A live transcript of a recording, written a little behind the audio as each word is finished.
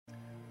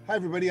Hi,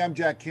 everybody. I'm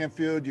Jack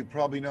Canfield. You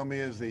probably know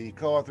me as the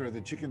co-author of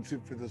the Chicken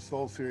Soup for the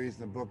Soul series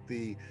and the book,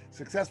 The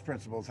Success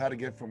Principles, How to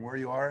Get from Where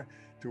You Are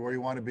to Where You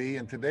Want to Be.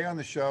 And today on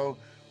the show,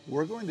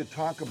 we're going to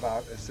talk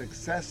about a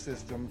success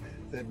system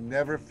that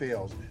never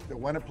fails, that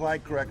when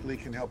applied correctly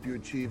can help you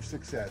achieve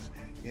success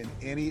in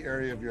any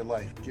area of your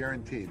life,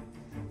 guaranteed.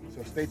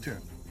 So stay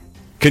tuned.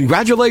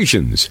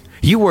 Congratulations!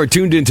 You are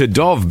tuned into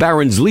Dov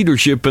Baron's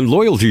Leadership and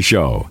Loyalty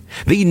Show,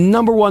 the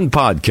 #1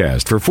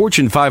 podcast for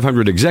Fortune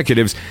 500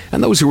 executives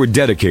and those who are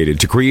dedicated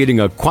to creating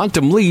a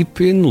quantum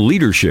leap in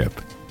leadership.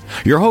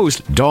 Your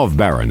host, Dov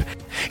Baron.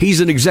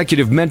 He's an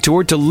executive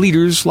mentor to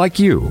leaders like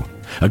you,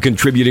 a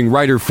contributing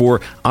writer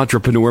for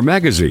Entrepreneur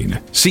Magazine,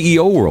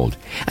 CEO World,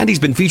 and he's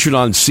been featured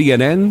on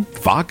CNN,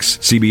 Fox,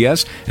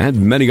 CBS,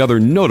 and many other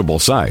notable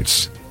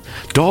sites.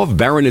 Dov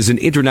Baron is an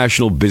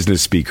international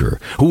business speaker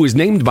who was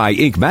named by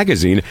Inc.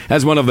 magazine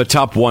as one of the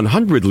top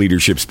 100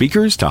 leadership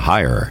speakers to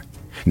hire.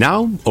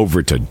 Now,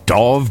 over to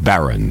Dov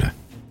Baron.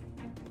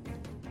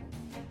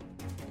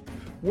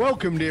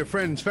 Welcome, dear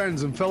friends,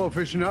 fans, and fellow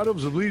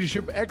aficionados of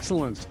leadership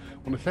excellence. I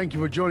want to thank you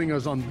for joining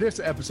us on this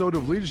episode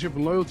of Leadership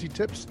and Loyalty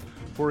Tips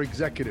for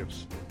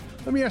Executives.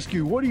 Let me ask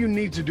you, what do you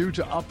need to do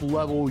to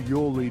up-level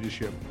your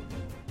leadership?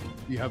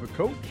 Do you have a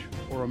coach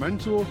or a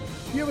mentor?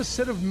 Do you have a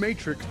set of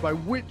matrix by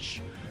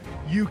which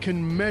you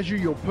can measure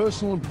your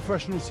personal and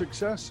professional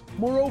success?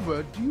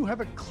 Moreover, do you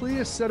have a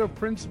clear set of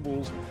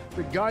principles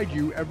that guide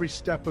you every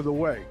step of the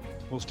way?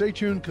 Well, stay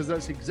tuned because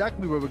that's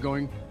exactly where we're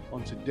going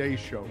on today's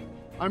show.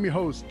 I'm your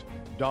host,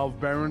 Dov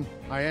Baron.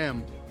 I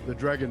am the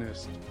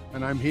Dragonist,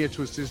 and I'm here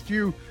to assist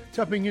you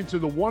tapping into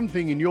the one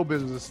thing in your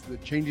business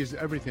that changes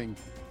everything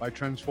by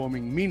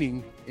transforming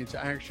meaning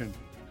into action.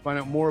 To find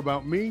out more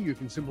about me, you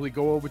can simply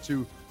go over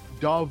to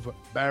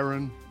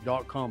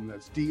dovbaron.com.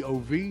 That's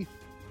DOVBARON.com.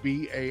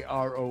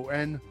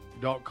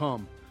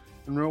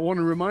 And I want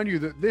to remind you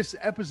that this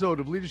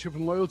episode of Leadership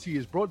and Loyalty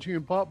is brought to you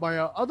in part by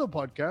our other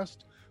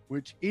podcast,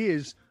 which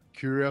is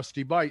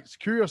Curiosity Bites.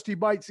 Curiosity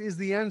Bites is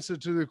the answer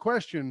to the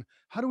question,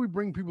 how do we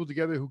bring people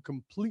together who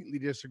completely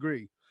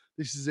disagree?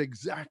 This is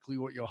exactly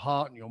what your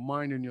heart and your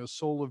mind and your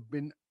soul have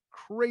been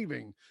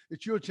craving.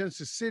 It's your chance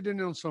to sit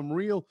in on some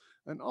real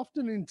and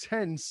often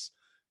intense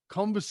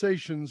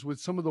conversations with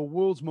some of the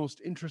world's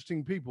most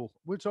interesting people.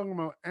 We're talking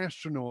about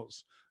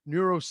astronauts,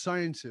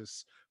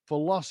 neuroscientists,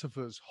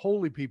 philosophers,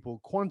 holy people,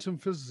 quantum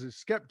physicists,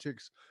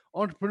 skeptics,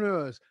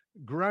 entrepreneurs,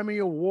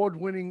 Grammy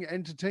award-winning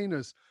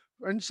entertainers,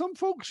 and some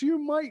folks you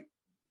might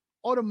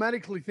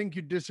automatically think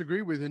you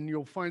disagree with, and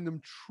you'll find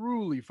them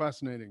truly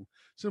fascinating.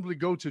 Simply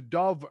go to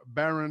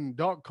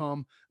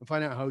dovbaron.com and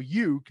find out how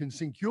you can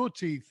sink your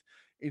teeth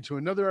into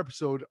another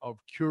episode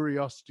of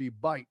Curiosity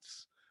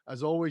Bites.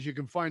 As always, you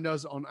can find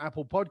us on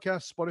Apple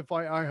Podcasts,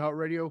 Spotify,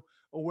 iHeartRadio,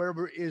 or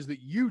wherever it is that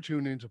you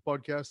tune into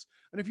podcasts.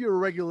 And if you're a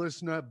regular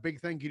listener,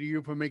 big thank you to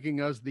you for making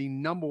us the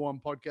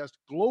 #1 podcast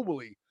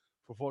globally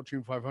for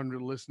Fortune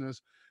 500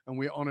 listeners. And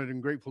we're honored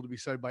and grateful to be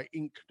cited by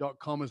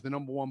Inc.com as the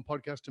 #1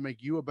 podcast to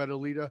make you a better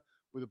leader,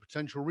 with a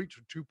potential reach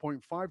of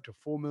 2.5 to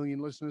 4 million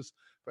listeners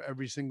for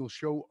every single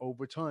show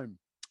over time.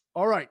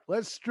 All right,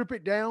 let's strip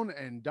it down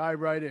and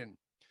dive right in.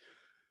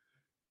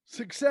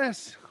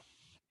 Success,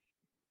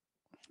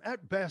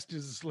 at best,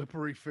 is a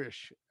slippery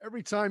fish.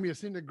 Every time you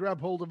seem to grab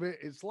hold of it,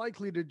 it's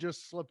likely to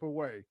just slip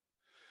away.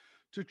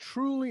 To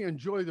truly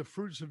enjoy the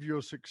fruits of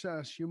your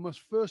success, you must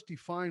first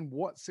define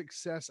what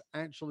success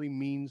actually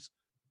means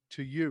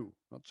to you,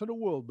 not to the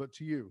world, but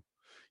to you.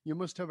 You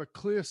must have a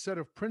clear set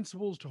of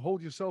principles to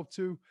hold yourself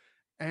to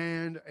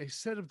and a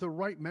set of the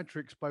right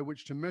metrics by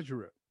which to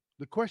measure it.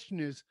 The question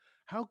is,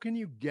 how can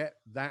you get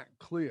that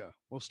clear?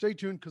 Well, stay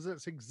tuned because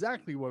that's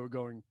exactly where we're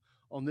going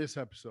on this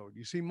episode.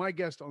 You see, my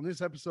guest on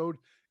this episode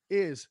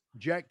is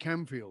Jack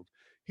Canfield.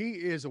 He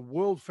is a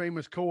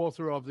world-famous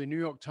co-author of the New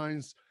York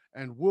Times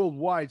and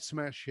worldwide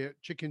smash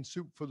hit Chicken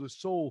Soup for the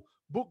Soul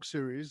book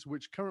series,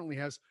 which currently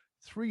has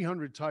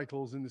 300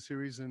 titles in the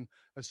series and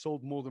has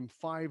sold more than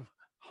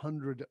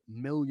 500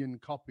 million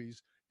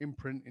copies in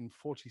print in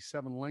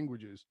 47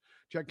 languages.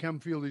 Jack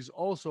Canfield is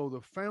also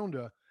the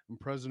founder and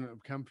president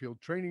of Canfield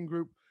Training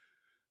Group,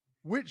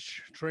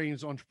 which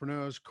trains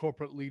entrepreneurs,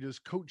 corporate leaders,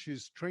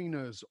 coaches,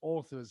 trainers,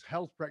 authors,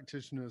 health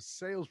practitioners,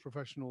 sales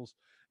professionals,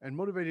 and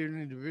motivated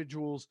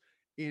individuals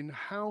in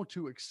how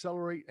to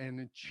accelerate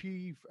and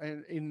achieve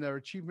and in their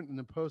achievement in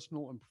the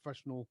personal and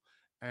professional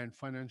and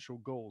financial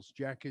goals.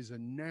 Jack is a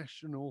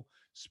National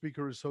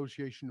Speaker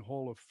Association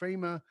Hall of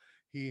Famer.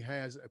 He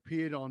has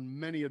appeared on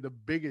many of the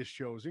biggest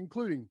shows,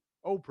 including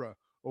Oprah's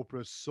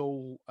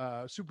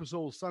Super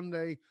Soul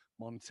Sunday,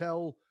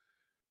 Montel,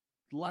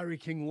 Larry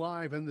King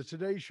Live, and The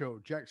Today Show.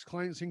 Jack's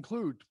clients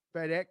include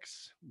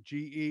FedEx,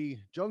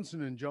 GE,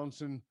 Johnson &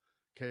 Johnson,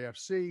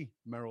 KFC,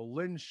 Merrill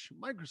Lynch,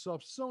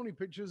 Microsoft, Sony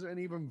Pictures, and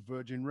even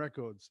Virgin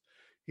Records.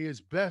 His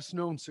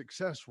best-known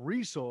success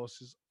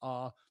resources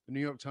are the New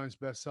York Times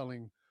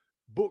best-selling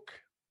book,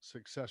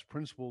 Success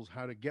Principles,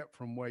 How to Get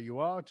From Where You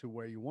Are to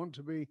Where You Want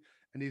to Be.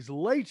 And his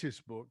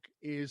latest book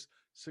is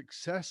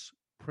Success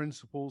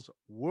Principles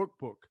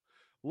Workbook.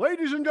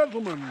 Ladies and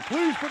gentlemen,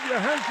 please put your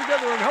hands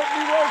together and help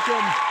me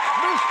welcome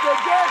Mr.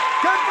 Jack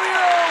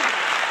Canfield.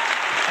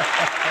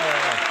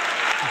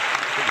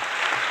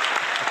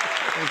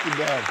 Thank you,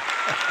 Dov.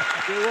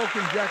 You're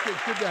welcome, Jack.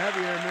 It's good to have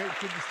you here, mate.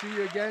 It's good to see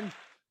you again.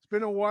 It's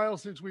been a while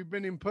since we've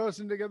been in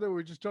person together. We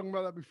were just talking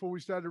about that before we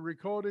started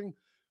recording.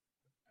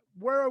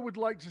 Where I would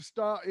like to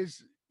start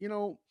is,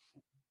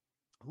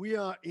 we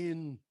are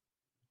in,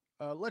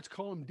 let's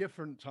call them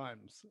different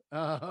times.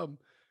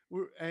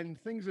 And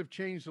things have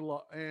changed a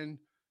lot. And,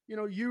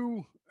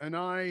 you and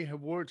I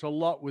have worked a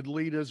lot with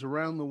leaders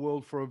around the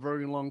world for a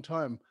very long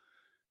time.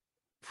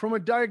 From a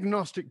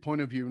diagnostic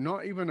point of view,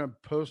 not even a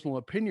personal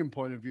opinion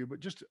point of view, but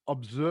just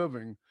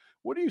observing,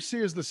 what do you see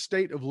as the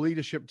state of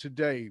leadership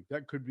today?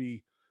 That could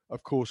be,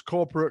 of course,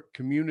 corporate,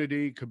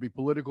 community, could be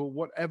political,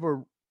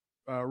 whatever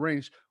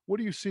range. What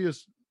do you see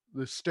as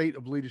the state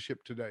of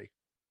leadership today?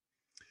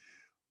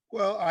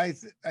 Well, I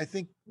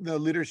think the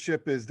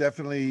leadership has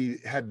definitely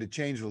had to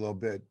change a little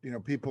bit.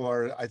 People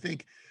are, I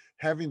think,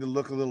 having to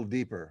look a little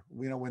deeper.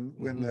 When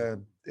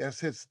the S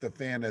hits the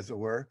fan, as it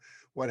were,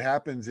 what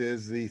happens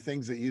is the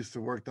things that used to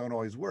work don't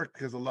always work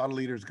because a lot of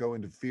leaders go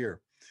into fear,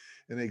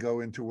 and they go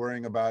into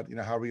worrying about,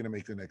 how are we going to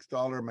make the next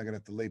dollar? Am I going to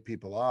have to lay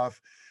people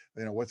off?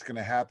 What's going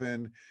to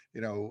happen?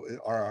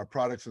 Are our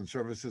products and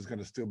services going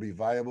to still be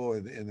viable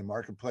in the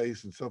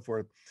marketplace and so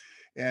forth?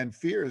 And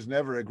fear is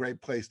never a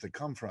great place to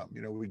come from.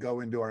 We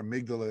go into our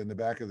amygdala in the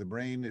back of the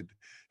brain. It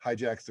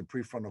hijacks the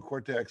prefrontal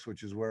cortex,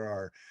 which is where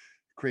our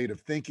creative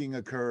thinking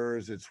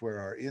occurs. It's where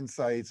our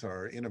insights,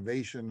 our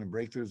innovation and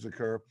breakthroughs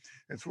occur.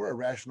 It's where a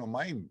rational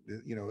mind,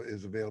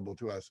 is available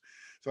to us.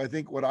 So I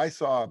think what I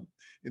saw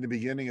in the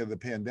beginning of the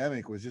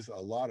pandemic was just a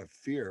lot of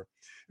fear.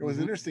 It was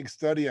an interesting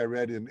study I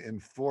read in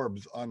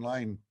Forbes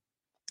online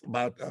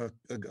about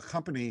a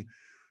company,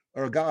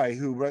 or a guy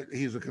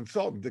he's a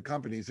consultant to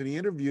companies, and he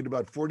interviewed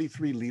about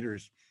 43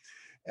 leaders,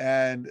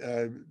 and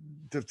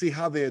to see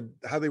how they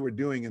were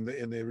doing in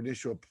the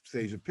initial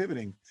stage of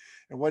pivoting.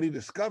 And what he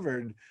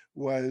discovered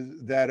was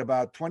that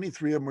about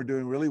 23 of them were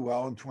doing really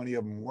well and 20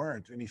 of them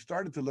weren't. And he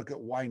started to look at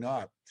why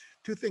not.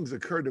 Two things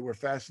occurred that were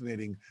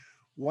fascinating.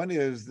 One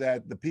is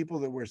that the people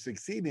that were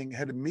succeeding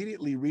had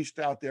immediately reached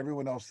out to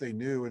everyone else they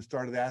knew and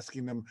started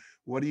asking them,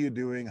 what are you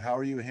doing? How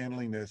are you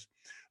handling this?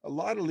 A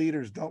lot of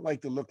leaders don't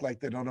like to look like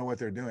they don't know what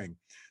they're doing.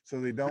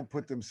 So they don't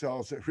put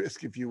themselves at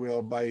risk, if you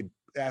will, by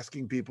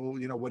asking people,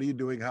 what are you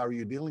doing? How are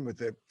you dealing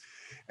with it?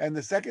 And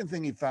the second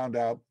thing he found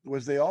out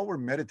was they all were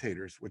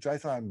meditators, which I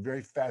found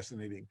very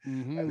fascinating.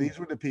 These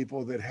were the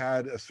people that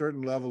had a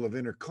certain level of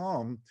inner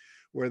calm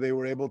where they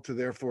were able to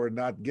therefore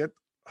not get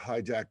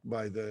hijacked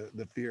by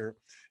the fear,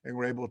 and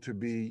were able to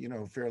be,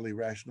 fairly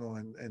rational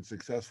and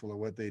successful at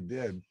what they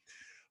did.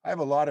 I have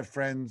a lot of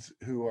friends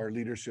who are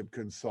leadership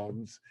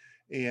consultants,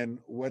 and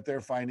what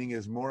they're finding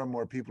is more and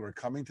more people are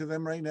coming to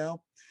them right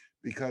now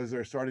because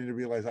they're starting to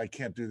realize, I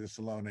can't do this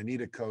alone. I need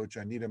a coach.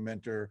 I need a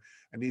mentor.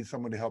 I need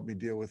someone to help me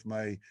deal with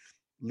my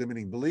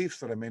limiting beliefs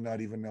that I may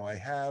not even know I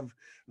have.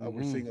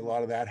 We're seeing a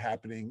lot of that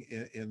happening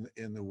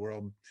in the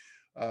world.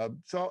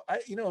 So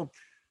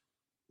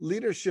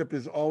leadership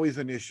is always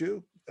an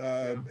issue.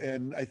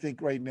 And I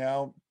think right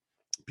now,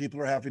 people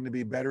are having to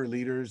be better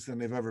leaders than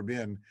they've ever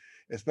been,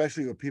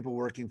 especially with people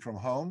working from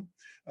home.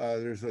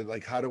 There's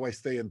how do I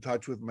stay in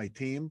touch with my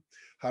team?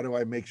 How do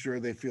I make sure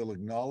they feel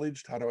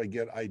acknowledged? How do I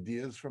get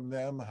ideas from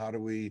them? How do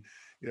we,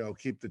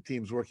 keep the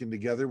teams working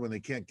together when they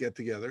can't get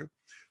together?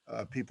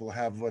 People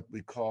have what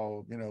we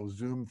call,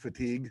 Zoom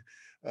fatigue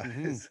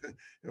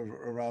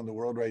around the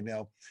world right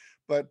now.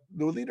 But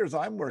the leaders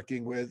I'm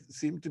working with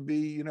seem to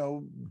be,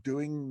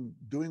 doing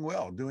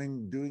well,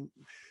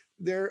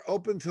 they're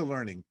open to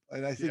learning.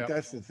 And I think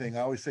that's the thing.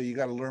 I always say you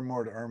got to learn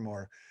more to earn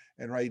more.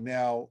 And right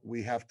now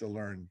we have to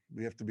learn.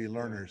 We have to be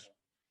learners.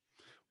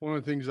 One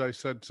of the things I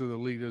said to the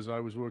leaders I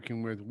was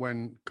working with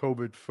when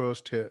COVID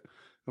first hit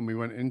and we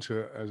went into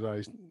it, as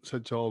I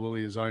said to all the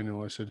leaders I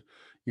know, I said,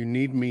 you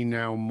need me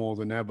now more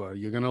than ever.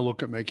 You're going to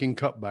look at making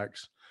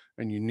cutbacks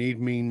and you need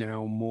me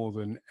now more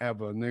than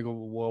ever. And they go,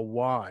 well,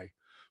 why?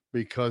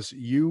 Because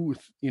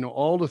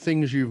all the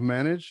things you've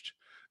managed,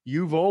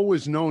 you've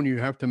always known you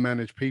have to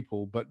manage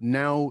people, but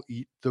now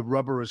the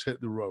rubber has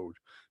hit the road.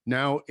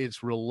 Now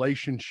it's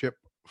relationship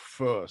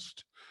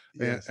first.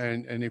 Yes.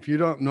 And if you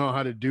don't know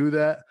how to do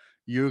that,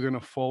 you're going to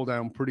fall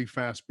down pretty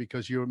fast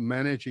because you're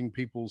managing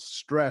people's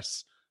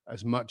stress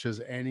as much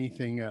as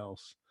anything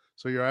else.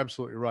 So you're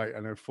absolutely right.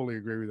 And I fully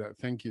agree with that.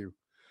 Thank you.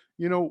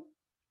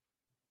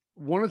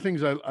 One of the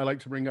things I like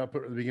to bring up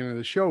at the beginning of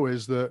the show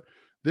is that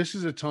this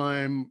is a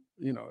time,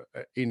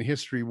 in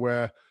history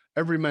where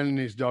every man and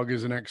his dog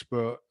is an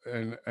expert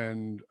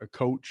and a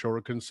coach or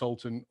a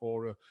consultant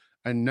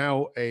and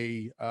now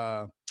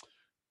an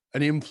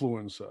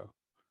influencer.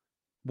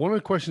 One of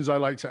the questions I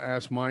like to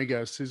ask my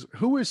guests is,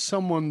 who is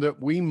someone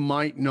that we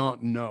might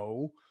not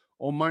know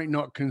or might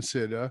not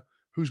consider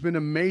who's been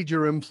a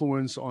major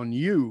influence on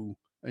you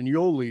and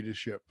your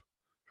leadership?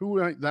 Who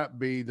might that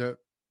be that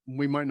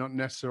we might not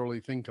necessarily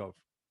think of?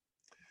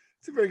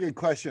 It's a very good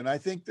question. I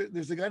think that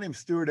there's a guy named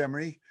Stuart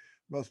Emery.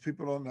 Most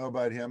people don't know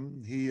about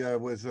him. He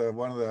was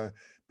one of the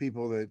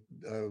people that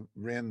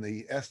ran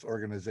the EST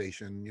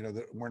organization,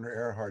 that Werner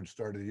Erhard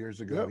started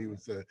years ago. Yep. He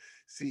was the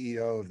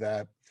CEO of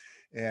that.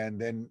 And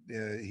then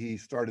he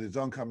started his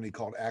own company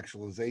called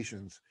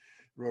Actualizations,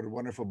 wrote a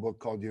wonderful book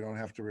called You Don't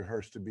Have to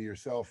Rehearse to Be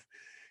Yourself.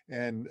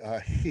 And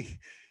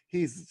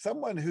he's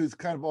someone who's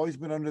kind of always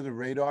been under the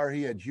radar.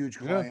 He had huge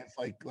clients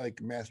like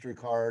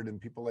MasterCard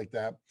and people like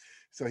that.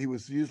 So he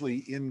was usually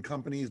in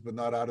companies, but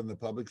not out in the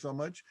public so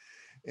much.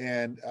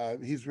 And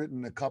he's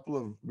written a couple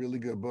of really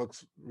good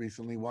books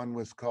recently. One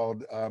was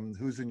called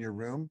Who's in Your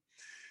Room?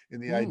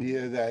 And the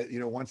idea that,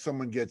 once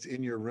someone gets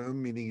in your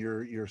room, meaning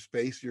your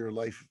space, your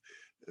life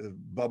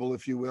bubble,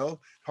 if you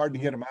will, hard to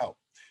get them out.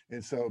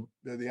 And so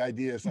the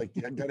idea is like,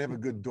 you got to have a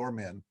good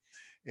doorman,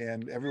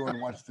 and everyone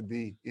wants to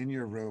be in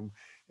your room.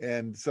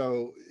 And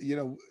so,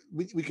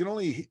 we can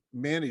only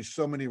manage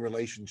so many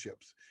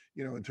relationships,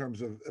 in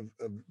terms of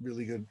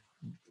really good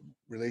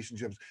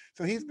relationships.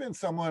 So he's been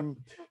someone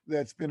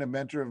that's been a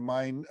mentor of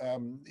mine.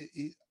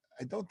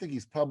 I don't think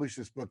he's published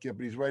this book yet,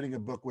 but he's writing a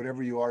book,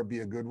 Whatever You Are, Be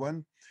a Good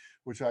One,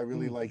 which I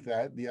really like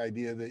that. The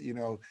idea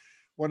that,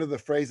 one of the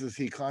phrases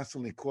he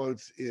constantly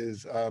quotes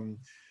is,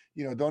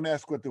 don't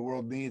ask what the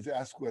world needs,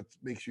 ask what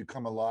makes you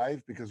come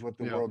alive, because what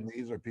the world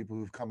needs are people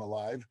who've come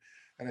alive.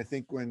 And I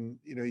think when,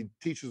 he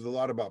teaches a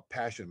lot about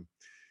passion.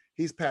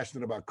 He's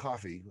passionate about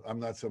coffee. I'm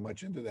not so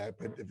much into that,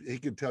 but if he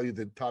could tell you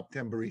the top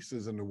 10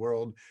 baristas in the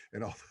world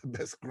and all the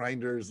best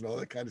grinders and all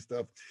that kind of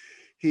stuff.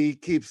 He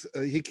keeps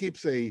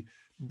a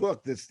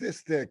book that's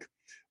this thick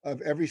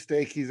of every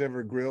steak he's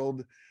ever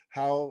grilled.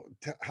 How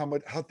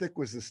thick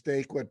was the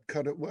steak, what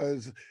cut it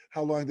was,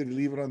 how long did he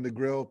leave it on the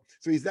grill?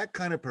 So he's that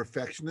kind of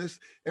perfectionist.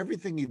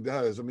 Everything he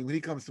does, I mean, when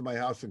he comes to my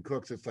house and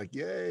cooks, it's like,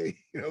 yay,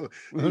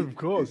 Of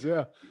course,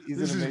 yeah.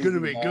 This is going to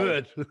be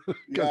good.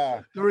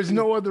 Yeah. There is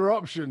no other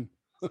option.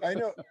 I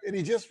know. And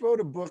he just wrote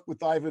a book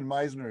with Ivan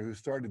Meisner, who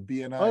started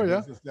BNI,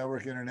 Business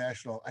Network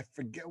International. I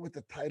forget what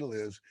the title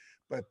is,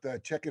 but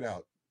check it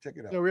out.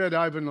 Yeah, we had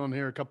Ivan on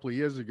here a couple of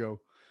years ago.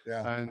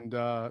 Yeah.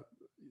 And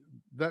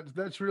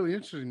that's really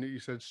interesting that you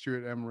said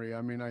Stuart Emery.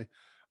 I mean,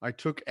 I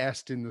took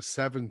EST in the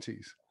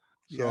 70s.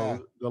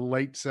 So the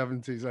late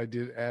 70s, I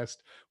did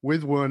EST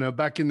with Werner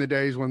back in the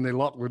days when they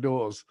locked the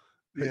doors.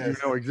 Yes.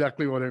 You know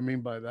exactly what I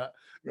mean by that.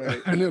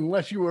 Right. And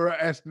unless you were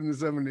at EST in the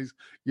 70s,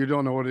 you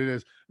don't know what it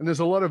is. And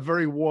there's a lot of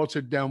very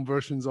watered down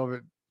versions of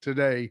it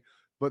today,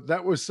 but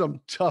that was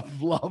some tough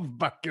love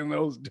back in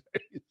those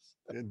days.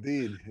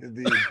 Indeed.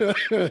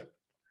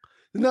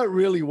 And that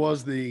really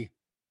was the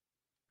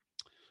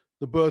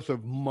birth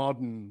of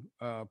modern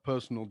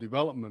personal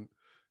development,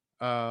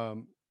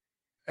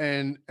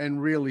 and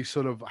really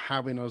sort of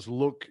having us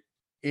look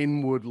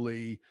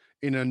inwardly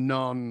in a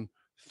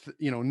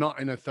not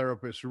in a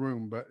therapist's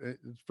room, but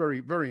it's very,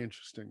 very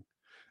interesting.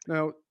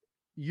 Now,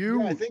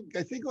 I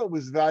think what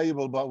was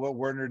valuable about what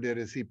Werner did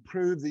is he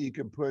proved that you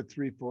could put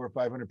 300, 400,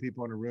 500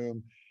 people in a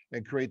room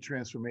and create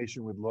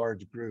transformation with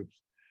large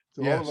groups.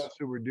 So all of us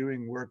who were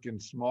doing work in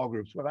small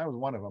groups, when I was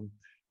one of them,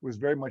 was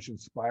very much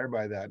inspired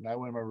by that. And I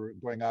remember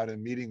going out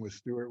and meeting with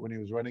Stuart when he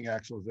was running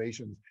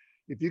Actualizations.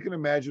 If you can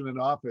imagine an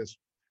office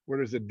where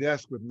there's a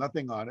desk with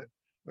nothing on it,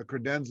 a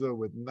credenza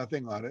with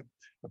nothing on it,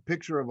 a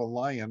picture of a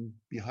lion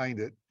behind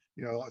it,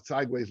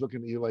 sideways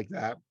looking at you like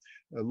that,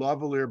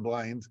 lavalier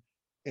blinds.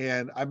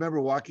 And I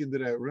remember walking into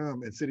that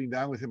room and sitting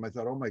down with him. I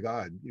thought, oh my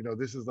God,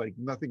 this is like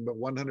nothing but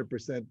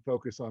 100%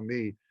 focus on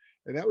me.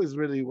 And that was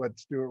really what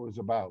Stuart was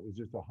about. It was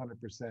just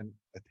 100%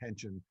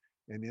 attention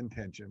and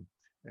intention.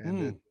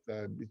 And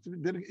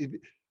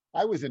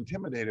I was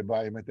intimidated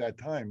by him at that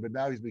time, but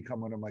now he's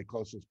become one of my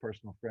closest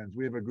personal friends.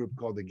 We have a group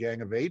called the Gang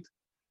of Eight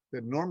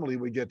that normally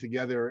we get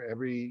together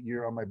every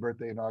year on my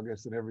birthday in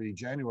August and every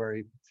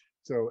January.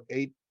 So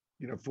 8,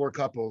 4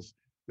 couples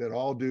that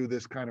all do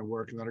this kind of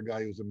work. Another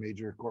guy who's a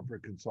major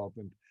corporate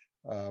consultant,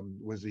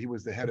 he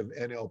was the head of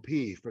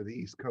NLP for the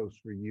East Coast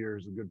for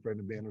years, a good friend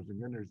of Banners and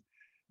Grinders.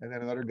 And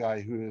then another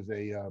guy who is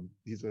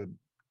he's a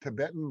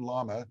Tibetan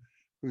Lama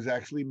who's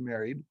actually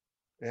married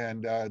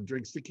and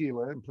drinks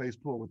tequila and plays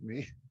pool with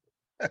me.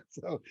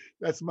 So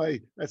that's my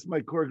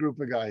core group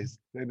of guys.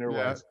 And there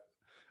was.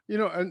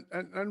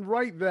 And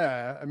right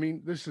there, I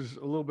mean, this is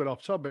a little bit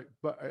off topic,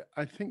 but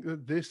I think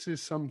that this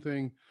is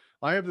something,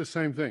 I have the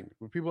same thing.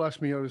 When people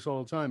ask me this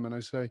all the time, and I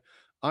say,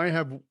 I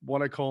have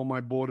what I call my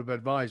board of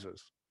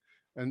advisors.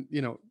 And,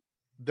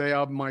 they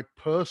are my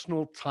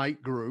personal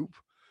tight group.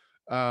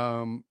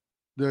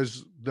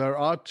 There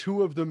are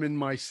 2 of them in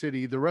my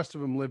city. The rest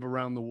of them live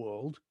around the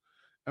world.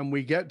 And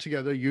we get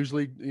together,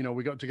 usually,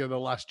 we got together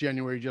last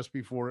January, just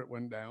before it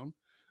went down.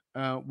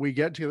 We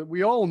get together,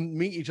 we all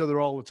meet each other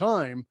all the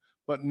time,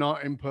 but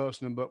not in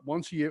person. But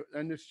once a year,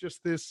 and it's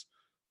just this,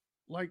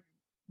 like,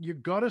 you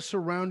got to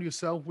surround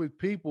yourself with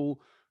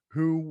people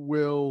who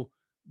will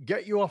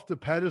get you off the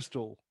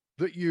pedestal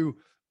that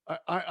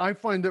I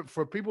find that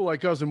for people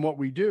like us and what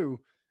we do,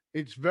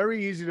 it's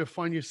very easy to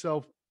find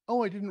yourself,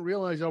 oh, I didn't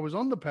realize I was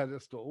on the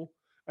pedestal,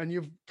 and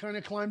you've kind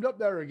of climbed up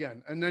there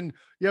again. And then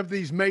you have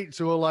these mates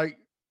who are like,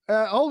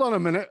 hold on a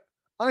minute,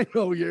 I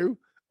know you,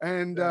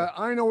 and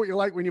I know what you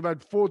like when you've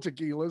had 4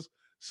 tequilas.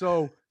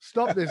 So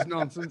stop this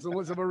nonsense and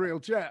let's have a real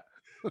chat.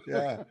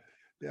 Yeah.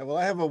 Yeah. Well,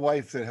 I have a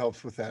wife that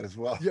helps with that as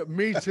well. Yeah,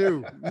 me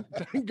too.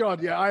 Thank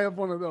God. Yeah, I have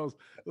one of those.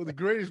 Well, the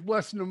greatest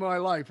blessing of my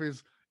life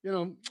is,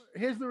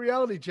 here's the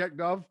reality check,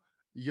 Dove.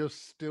 You're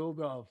still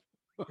Dove.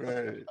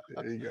 Right.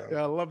 There you go.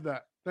 Yeah, I love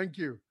that. Thank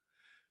you.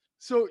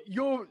 So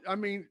your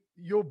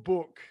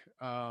book,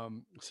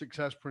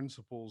 Success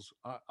Principles.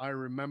 I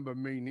remember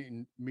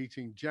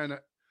meeting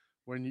Janet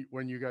when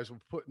you guys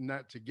were putting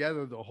that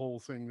together, the whole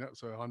thing.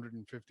 That's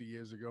 150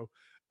 years ago,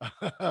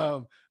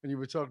 and you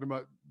were talking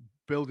about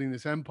building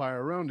this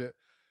empire around it.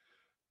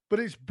 But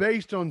it's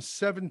based on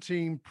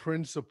 17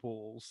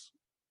 principles.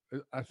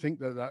 I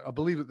think I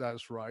believe that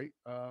that's right.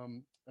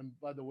 And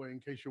by the way, in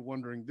case you're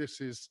wondering, this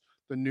is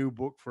the new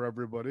book for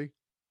everybody,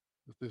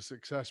 the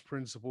Success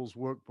Principles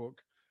Workbook.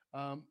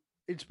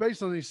 It's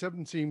based on these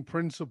 17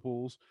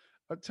 principles.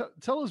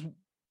 Tell us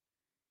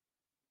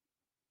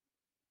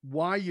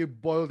why you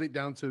boiled it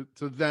down to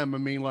them. I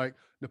mean, like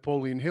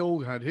Napoleon Hill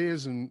had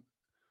his, and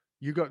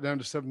you got down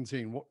to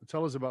 17.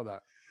 Tell us about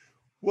that.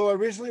 Well, I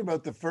originally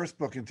wrote the first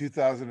book in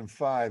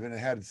 2005, and it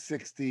had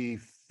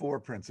 64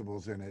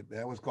 principles in it.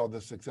 That was called the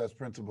Success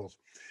Principles.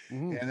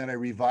 Mm-hmm. And then I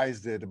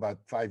revised it about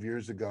 5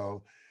 years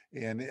ago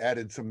and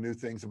added some new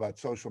things about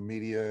social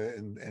media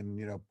and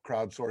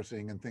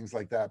crowdsourcing and things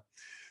like that.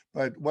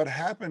 But what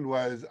happened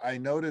was I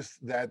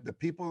noticed that the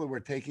people that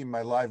were taking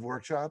my live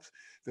workshops,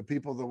 the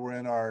people that were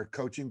in our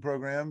coaching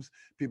programs,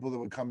 people that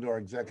would come to our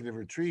executive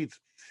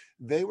retreats,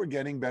 they were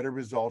getting better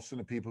results than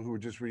the people who were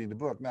just reading the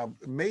book. Now,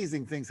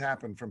 amazing things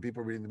happen from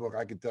people reading the book.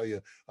 I could tell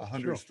you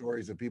 100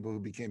 stories of people who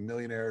became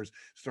millionaires,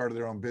 started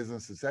their own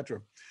business,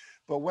 etc.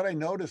 But what I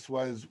noticed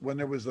was when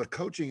there was a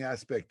coaching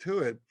aspect to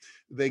it,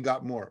 they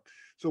got more.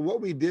 So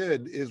what we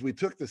did is we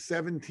took the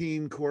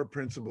 17 core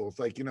principles,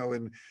 like,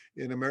 in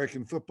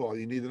American football,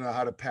 you need to know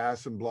how to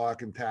pass and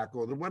block and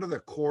tackle. What are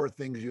the core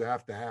things you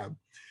have to have?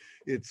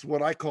 It's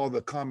what I call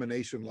the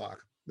combination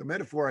lock. The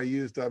metaphor I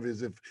used of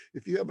is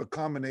if you have a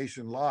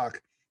combination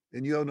lock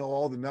and you don't know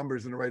all the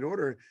numbers in the right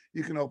order,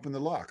 you can open the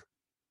lock.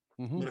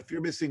 Mm-hmm. But if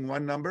you're missing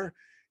one number,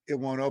 it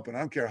won't open. I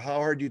don't care how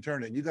hard you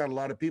turn it. You got a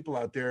lot of people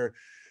out there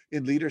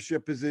in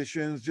leadership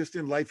positions, just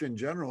in life in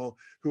general,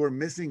 who are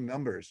missing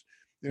numbers.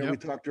 We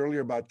talked earlier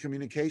about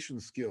communication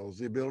skills,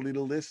 the ability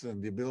to listen,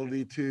 the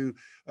ability to,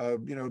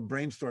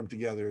 brainstorm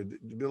together,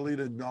 the ability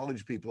to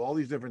acknowledge people, all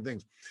these different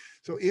things.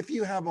 So if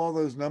you have all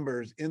those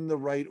numbers in the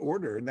right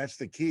order, and that's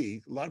the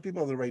key, a lot of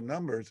people have the right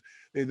numbers,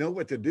 they know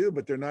what to do,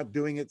 but they're not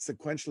doing it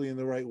sequentially in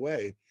the right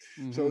way.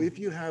 Mm-hmm. So if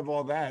you have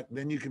all that,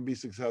 then you can be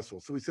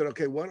successful. So we said,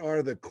 okay, what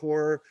are the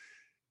core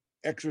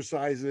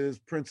exercises,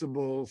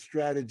 principles,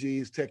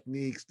 strategies,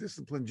 techniques,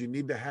 disciplines you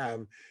need to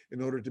have in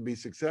order to be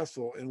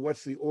successful, and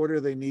what's the order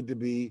they need to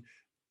be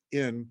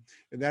in?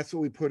 And that's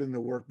what we put in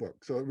the workbook.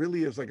 So it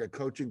really is like a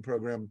coaching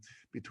program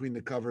between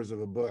the covers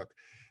of a book.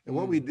 And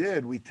what we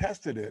did, we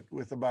tested it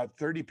with about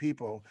 30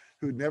 people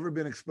who'd never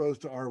been exposed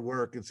to our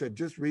work and said,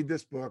 just read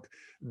this book,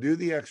 do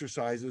the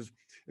exercises,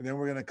 and then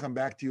we're going to come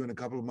back to you in a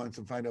couple of months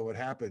and find out what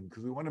happened,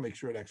 because we want to make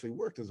sure it actually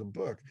worked as a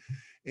book.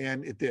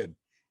 And it did.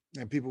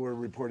 And people were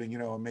reporting,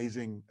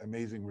 amazing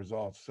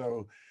results.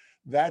 So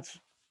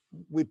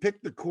we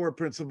picked the core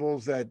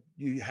principles that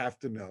you have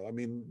to know. I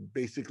mean,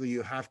 basically,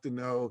 you have to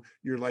know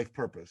your life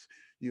purpose.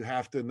 You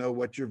have to know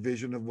what your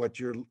vision of what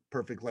your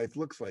perfect life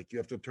looks like. You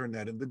have to turn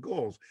that into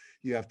goals.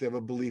 You have to have a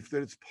belief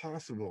that it's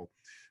possible.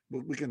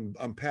 But we can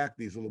unpack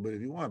these a little bit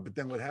if you want. But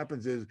then what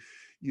happens is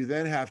you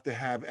then have to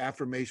have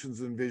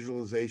affirmations and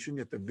visualization. You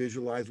have to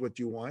visualize what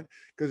you want.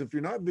 Because if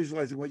you're not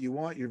visualizing what you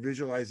want, you're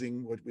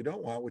visualizing what we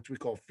don't want, which we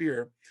call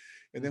fear.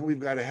 And then we've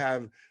got to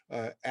have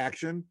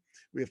action.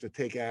 We have to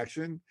take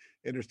action.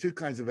 And there's two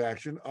kinds of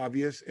action,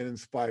 obvious and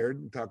inspired.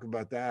 We'll talk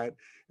about that.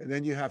 And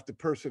then you have to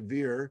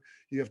persevere.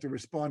 You have to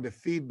respond to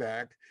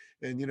feedback.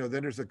 And,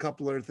 then there's a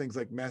couple other things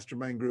like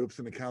mastermind groups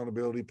and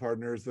accountability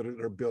partners that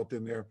are built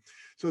in there.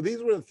 So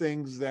these were the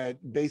things that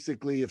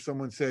basically, if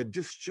someone said,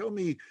 just show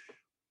me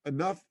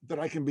enough that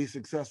I can be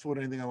successful at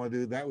anything I want to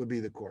do, that would be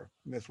the core.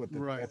 And that's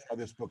that's how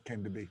this book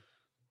came to be.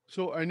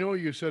 So I know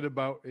you said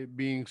about it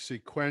being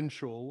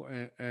sequential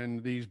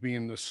and these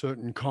being the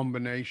certain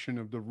combination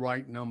of the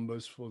right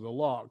numbers for the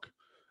lock.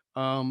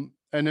 And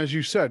as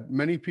you said,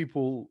 many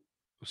people,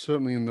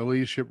 certainly in the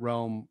leadership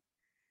realm,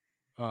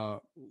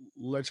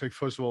 let's say,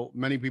 first of all,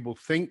 many people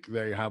think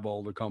they have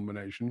all the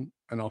combination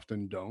and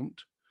often don't.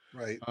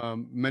 Right.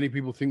 Many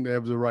people think they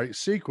have the right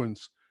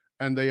sequence,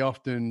 and they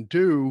often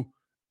do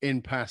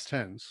in past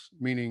tense,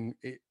 meaning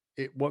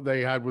what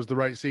they had was the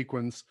right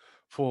sequence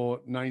for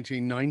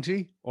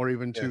 1990 or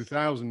even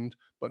 2000,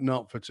 but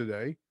not for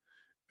today,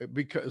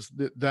 because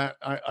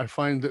I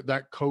find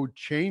that code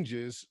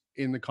changes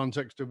in the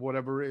context of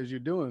whatever it is you're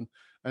doing.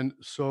 And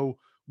so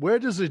where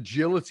does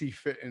agility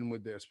fit in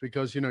with this?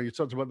 Because, you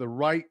talked about the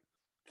right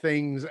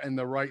things and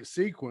the right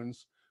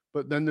sequence,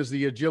 but then there's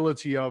the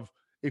agility of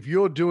if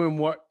you're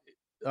doing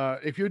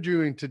if you're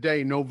doing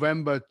today,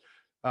 November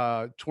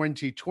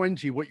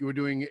 2020, what you were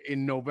doing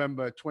in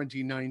November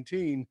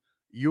 2019,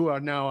 you are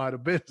now out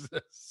of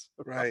business.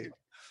 Right.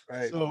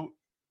 So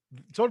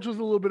talk to us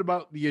a little bit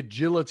about the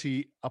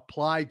agility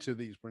applied to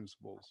these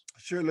principles.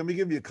 Sure. Let me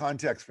give you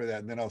context for that,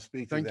 and then I'll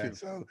speak to Thank that. you.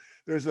 So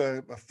there's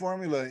a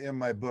formula in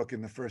my book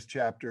in the first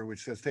chapter,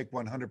 which says take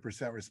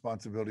 100%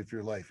 responsibility for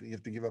your life. You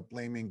have to give up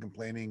blaming,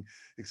 complaining,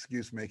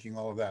 excuse making,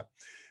 all of that.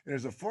 And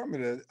there's a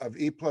formula of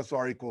E plus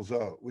R equals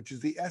O, which is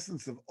the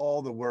essence of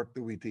all the work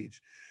that we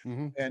teach.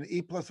 Mm-hmm. And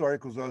E plus R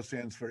equals O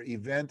stands for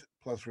event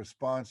plus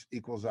response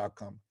equals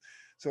outcome.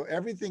 So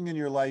everything in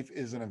your life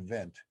is an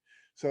event.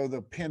 So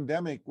the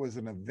pandemic was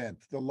an event.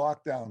 The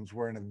lockdowns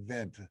were an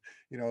event.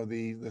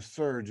 The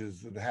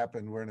surges that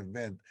happened were an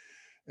event,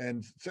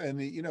 and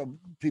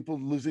people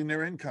losing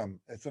their income.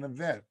 It's an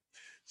event.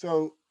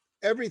 So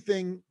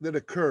everything that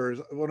occurs,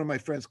 one of my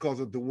friends calls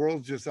it the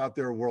world's just out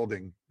there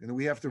worlding, and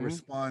we have to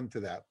respond to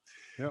that.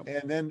 Yep.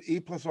 And then E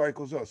plus R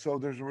equals O. So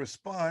there's a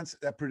response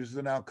that produces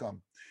an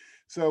outcome.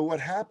 So what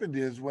happened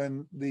is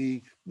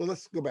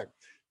let's go back.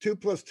 2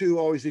 plus 2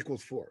 always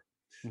equals 4.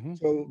 Mm-hmm.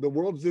 So the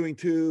world's doing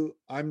 2,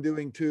 I'm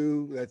doing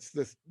 2. That's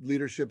the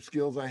leadership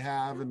skills I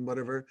have and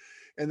whatever.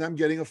 And I'm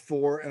getting a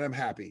 4 and I'm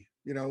happy.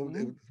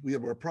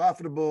 We're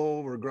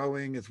profitable, we're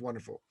growing, it's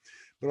wonderful.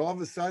 But all of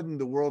a sudden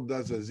the world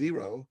does a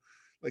 0,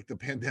 like the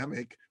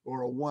pandemic,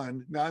 or a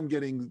 1. Now I'm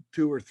getting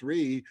 2 or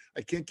 3.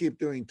 I can't keep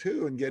doing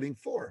 2 and getting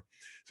 4.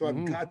 So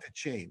I've got to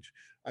change.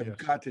 I've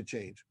got to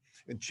change.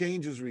 And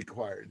change is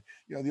required.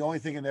 The only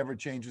thing that never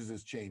changes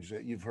is change.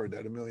 You've heard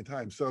that a million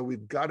times. So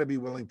we've got to be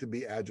willing to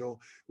be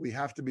agile. We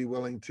have to be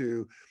willing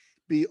to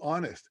be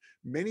honest.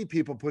 Many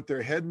people put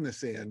their head in the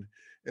sand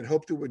and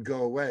hoped it would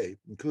go away,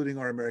 including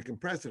our American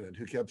president,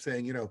 who kept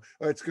saying, oh,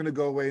 it's going to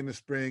go away in the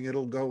spring.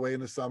 It'll go away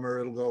in the summer.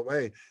 It'll go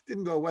away. It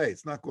didn't go away.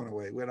 It's not going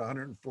away. We had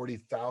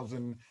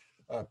 140,000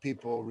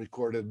 people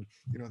recorded,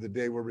 the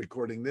day we're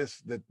recording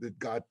this that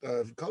got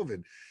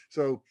COVID.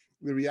 So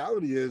the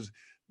reality is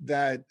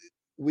that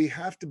we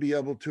have to be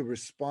able to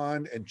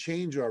respond and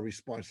change our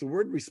response. The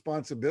word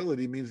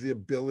responsibility means the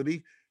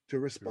ability to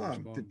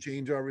respond, to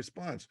change our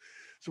response.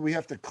 So we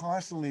have to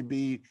constantly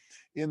be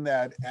in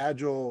that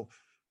agile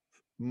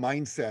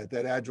mindset,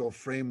 that agile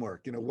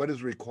framework, what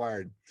is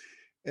required.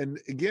 And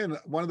again,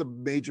 one of the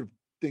major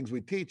things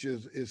we teach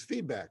is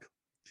feedback.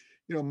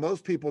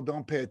 Most people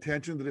don't pay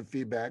attention to the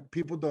feedback.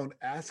 People don't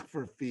ask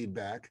for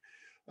feedback.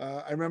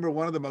 I remember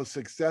one of the most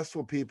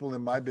successful people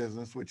in my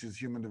business, which is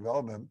human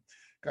development,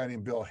 a guy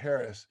named Bill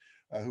Harris,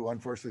 who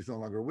unfortunately is no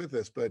longer with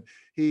us, but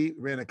he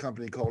ran a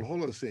company called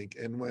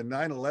HoloSync. And when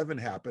 9/11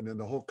 happened and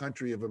the whole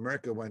country of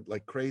America went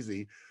like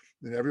crazy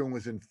and everyone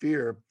was in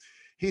fear,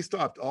 he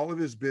stopped all of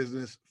his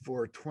business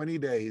for 20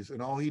 days. And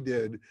all he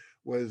did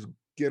was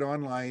get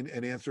online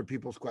and answer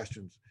people's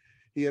questions.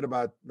 He had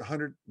about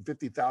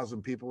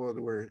 150,000 people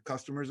that were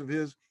customers of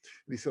his.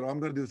 And he said, all I'm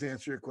going to do is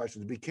answer your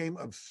questions. It became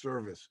of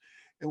service.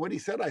 And what he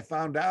said, I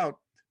found out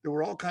there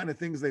were all kinds of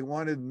things they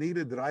wanted and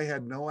needed that I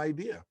had no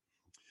idea.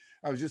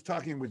 I was just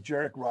talking with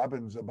Jarek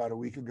Robbins about a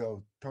week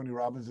ago, Tony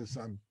Robbins'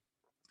 son.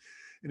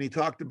 And he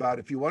talked about,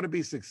 if you want to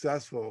be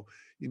successful,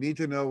 you need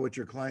to know what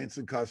your clients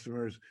and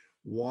customers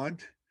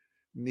want,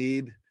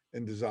 need,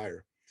 and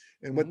desire.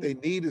 And what they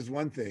need is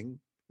one thing.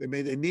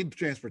 They need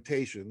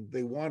transportation.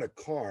 They want a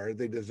car.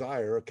 They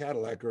desire a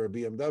Cadillac or a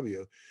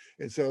BMW.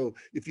 And so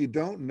if you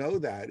don't know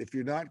that, if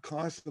you're not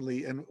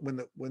constantly, and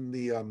when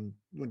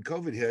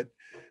COVID hit,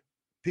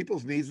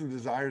 people's needs and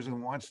desires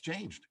and wants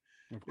changed.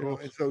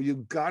 And so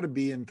you've got to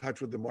be in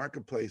touch with the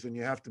marketplace, and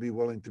you have to be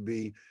willing to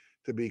be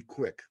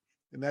quick.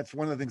 And that's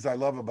one of the things I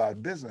love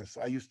about business.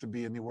 I used to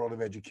be in the world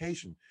of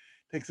education.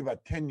 It takes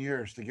about 10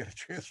 years to get a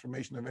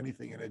transformation of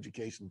anything in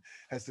education.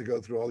 It has to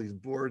go through all these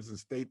boards and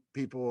state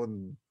people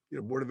and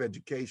board of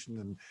education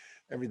and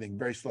everything,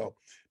 very slow.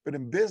 But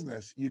in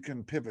business, you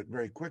can pivot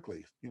very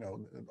quickly.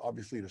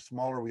 Obviously, the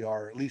smaller we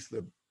are, at least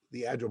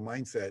the agile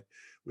mindset,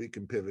 we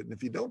can pivot. And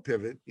if you don't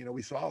pivot,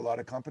 we saw a lot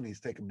of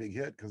companies take a big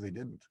hit because they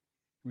didn't.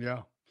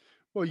 Yeah.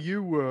 Well,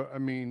 you were,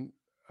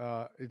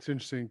 it's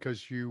interesting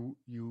because you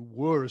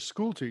were a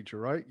school teacher,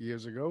 right?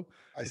 Years ago.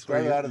 I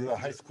started out as a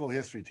high school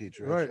history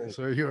teacher. Right.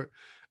 So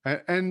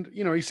and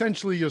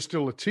essentially you're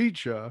still a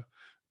teacher,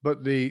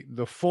 but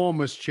the form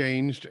has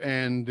changed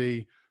and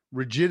the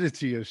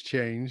rigidity has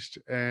changed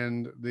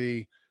and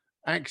the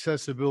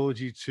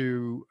accessibility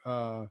to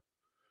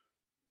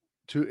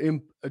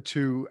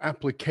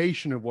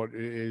application of what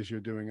it is you're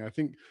doing. I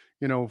think,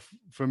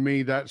 for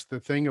me, that's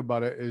the thing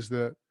about it, is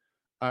that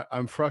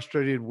I'm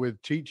frustrated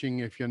with teaching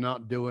if you're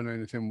not doing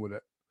anything with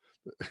it.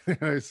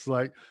 It's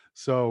like,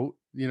 so,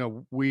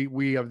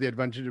 we have the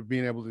advantage of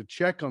being able to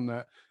check on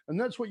that. And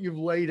that's what you've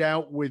laid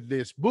out with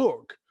this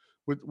book,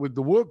 with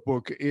the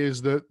workbook,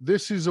 is that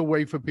this is a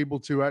way for people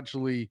to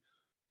actually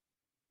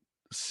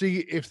see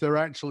if they're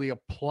actually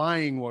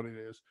applying what it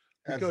is.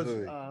 Because,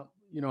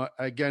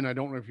 again, I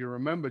don't know if you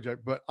remember, Jack,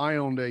 but I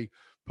owned a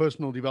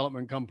personal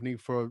development company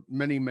for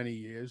many, many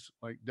years,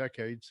 like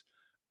decades.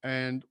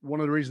 And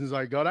one of the reasons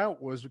I got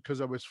out was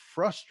because I was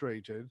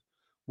frustrated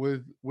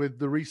with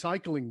the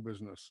recycling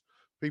business.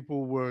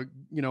 People were,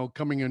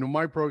 coming into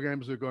my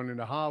programs, they're going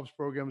into Harv's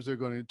programs, they're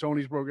going into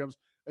Tony's programs,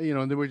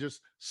 And they were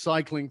just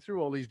cycling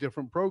through all these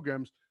different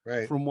programs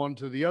Right. from one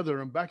to the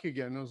other and back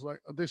again. And I was like,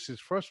 oh, this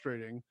is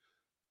frustrating.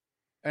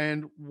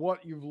 And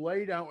what you've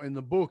laid out in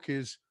the book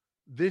is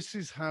this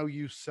is how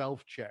you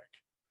self check.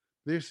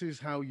 This is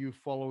how you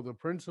follow the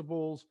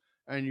principles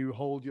and you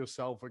hold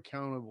yourself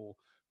accountable.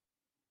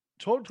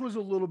 Talk to us a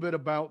little bit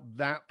about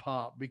that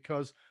part,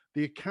 because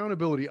the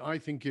accountability, I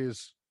think,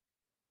 is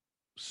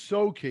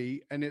so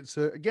key. And it's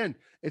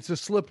a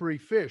slippery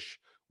fish.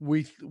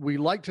 We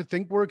like to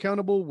think we're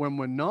accountable when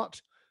we're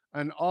not.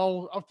 And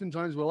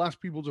oftentimes we'll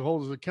ask people to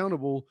hold us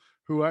accountable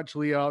who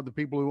actually are the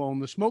people who own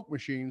the smoke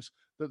machines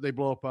that they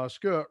blow up our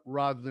skirt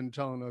rather than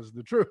telling us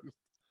the truth.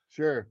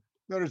 Sure.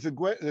 No, there's a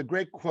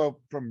great quote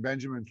from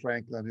Benjamin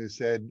Franklin who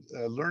said,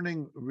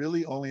 learning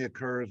really only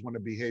occurs when a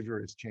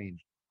behavior is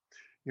changed.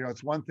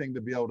 It's one thing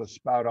to be able to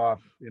spout off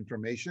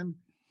information.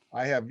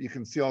 You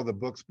can see all the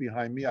books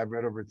behind me. I've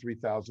read over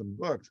 3,000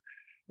 books.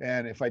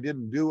 And if I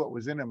didn't do what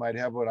was in them, I'd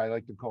have what I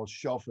like to call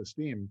shelf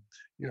esteem.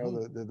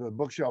 The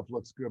bookshelf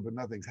looks good, but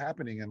nothing's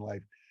happening in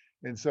life.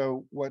 And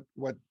so what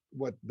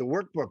the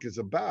workbook is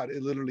about,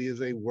 it literally is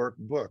a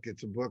workbook.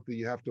 It's a book that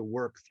you have to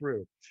work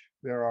through.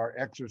 There are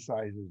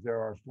exercises,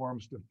 there are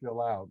forms to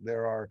fill out,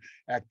 there are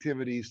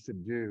activities to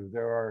do,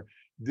 there are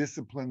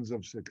disciplines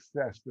of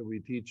success that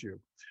we teach you.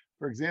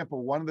 For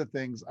example, one of the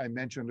things I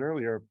mentioned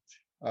earlier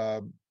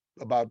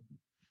about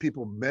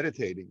people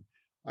meditating,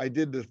 I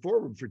did the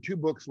foreword for 2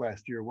 books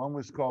last year. One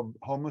was called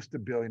Homeless to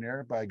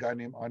Billionaire by a guy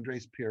named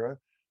Andres Pira,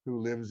 who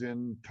lives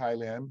in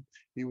Thailand.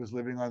 He was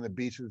living on the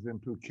beaches in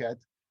Phuket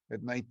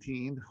at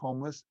 19,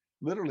 homeless,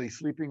 literally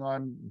sleeping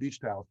on beach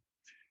towels.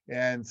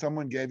 And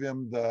someone gave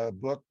him the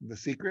book, The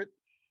Secret.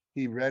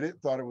 He read it,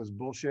 thought it was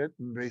bullshit,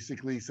 and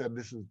basically said,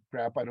 this is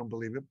crap, I don't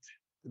believe it.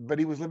 But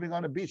he was living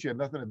on a beach, he had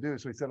nothing to do.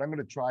 So he said, I'm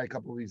going to try a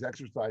couple of these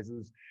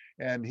exercises.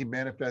 And he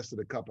manifested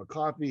a cup of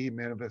coffee, he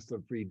manifested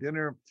a free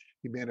dinner,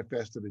 he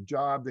manifested a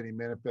job, then he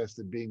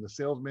manifested being the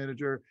sales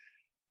manager.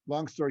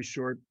 Long story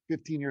short,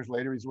 15 years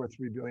later, he's worth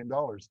 $3 billion.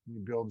 He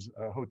builds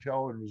a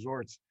hotel and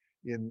resorts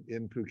in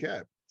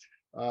Phuket.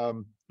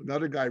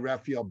 Another guy,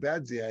 Raphael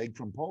Badziak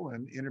from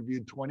Poland,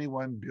 interviewed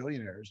 21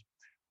 billionaires,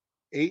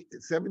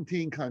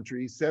 17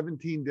 countries,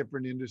 17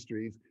 different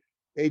industries,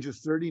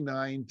 ages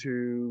 39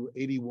 to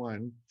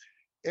 81.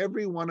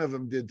 Every one of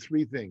them did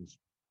 3 things.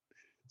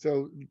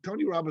 So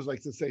Tony Robbins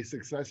likes to say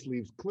success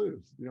leaves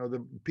clues.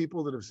 The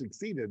people that have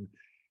succeeded.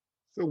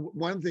 So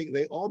one thing,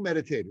 they all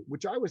meditated,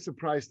 which I was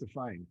surprised to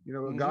find.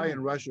 A guy in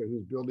Russia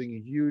who's building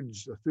a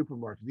huge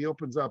supermarket. He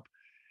opens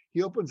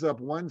up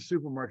one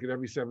supermarket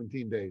every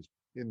 17 days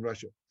in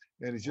Russia.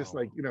 And it's just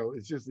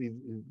he's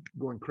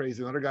going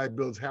crazy. Another guy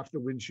builds half the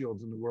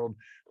windshields in the world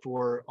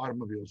for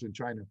automobiles in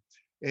China.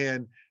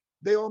 And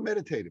they all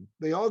meditated.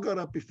 They all got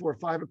up before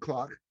 5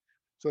 o'clock.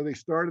 So they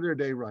started their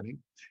day running,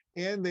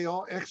 and they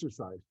all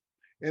exercised,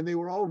 and they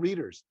were all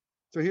readers.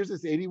 So here's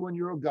this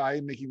 81-year-old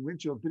guy making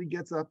windshields, but he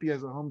gets up, he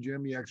has a home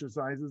gym, he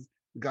exercises.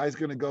 The guy's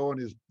going to go on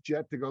his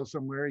jet to go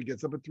somewhere. He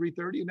gets up at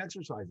 3:30 and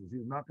exercises.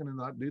 He's not going to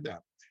not do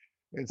that.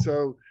 And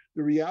so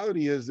the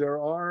reality is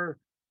there are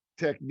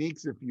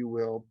techniques, if you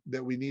will,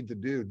 that we need to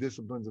do,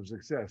 disciplines of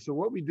success. So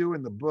what we do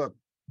in the book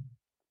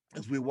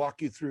is we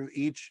walk you through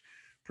each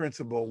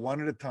principle one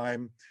at a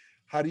time.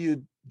 How do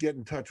you get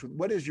in touch with,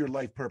 what is your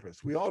life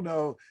purpose? We all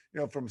know,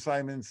 from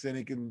Simon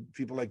Sinek and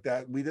people like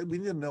that, we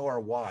need to know our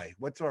why.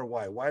 What's our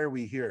why? Why are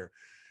we here?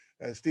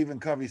 As Stephen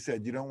Covey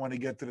said, you don't want to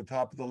get to the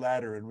top of the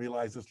ladder and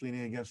realize it's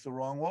leaning against the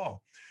wrong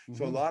wall.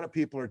 So a lot of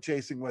people are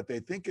chasing what they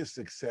think is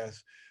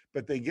success,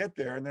 but they get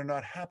there and they're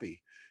not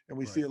happy. And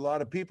we see a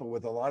lot of people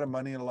with a lot of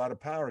money and a lot of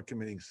power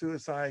committing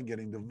suicide,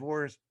 getting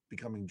divorced,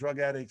 becoming drug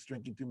addicts,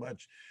 drinking too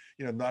much,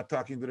 not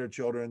talking to their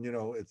children,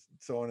 it's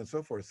so on and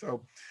so forth.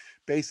 So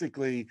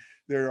basically,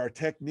 there are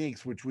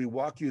techniques which we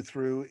walk you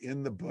through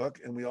in the book,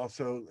 and we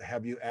also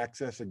have you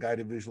access a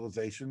guided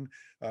visualization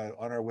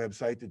on our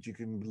website that you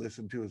can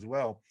listen to as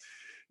well.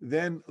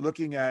 Then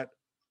looking at,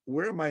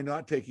 where am I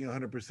not taking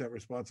 100%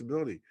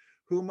 responsibility?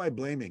 Who am I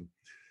blaming?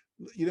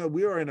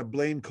 We are in a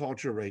blame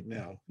culture right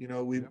now.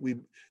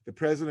 The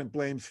president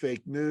blames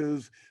fake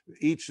news.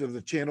 Each of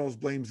the channels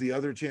blames the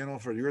other channel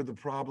for you're the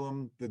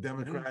problem. The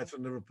Democrats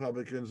and the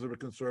Republicans, the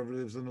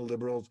conservatives and the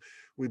liberals.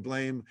 We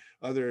blame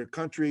other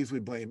countries. We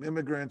blame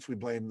immigrants. We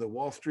blame the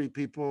Wall Street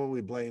people. We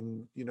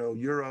blame,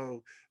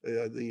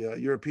 the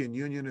European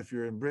Union if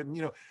you're in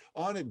Britain.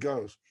 On it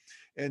goes.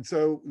 And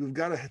so we've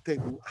got to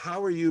think,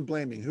 how are you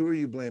blaming? Who are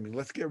you blaming?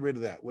 Let's get rid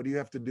of that. What do you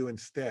have to do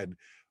instead?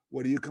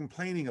 What are you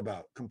complaining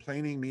about?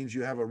 Complaining means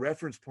you have a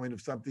reference point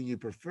of something you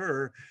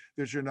prefer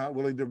that you're not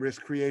willing to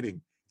risk creating.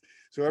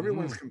 So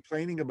everyone's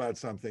complaining about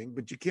something,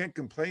 but you can't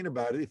complain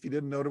about it if you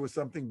didn't know there was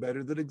something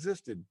better that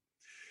existed.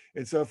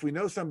 And so if we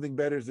know something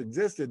better has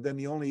existed, then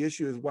the only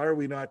issue is, why are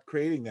we not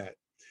creating that?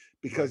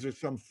 Because there's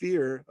some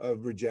fear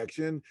of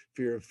rejection,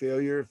 fear of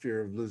failure,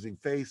 fear of losing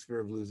face, fear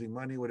of losing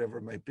money, whatever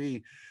it might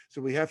be.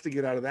 So we have to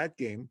get out of that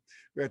game.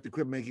 We have to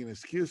quit making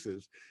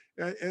excuses.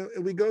 And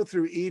we go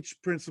through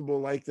each principle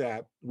like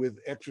that with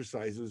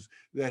exercises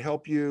that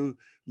help you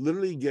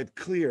literally get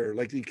clear.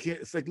 Like you can't,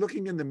 it's like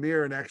looking in the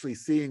mirror and actually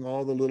seeing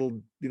all the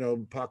little,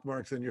 pock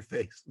marks on your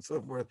face and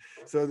so forth,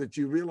 so that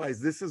you realize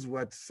this is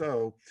what's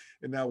so,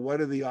 and now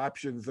what are the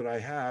options that I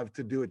have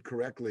to do it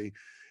correctly.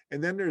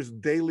 And then there's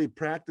daily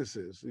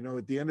practices.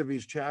 At the end of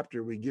each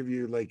chapter, we give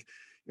you like,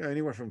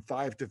 anywhere from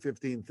 5 to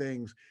 15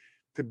 things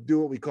to do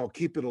what we call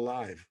keep it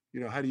alive.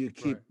 How do you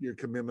keep Right. your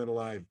commitment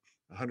alive?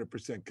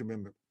 100%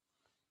 commitment,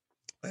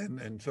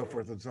 and so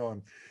forth and so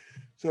on.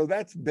 So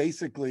that's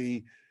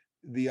basically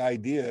the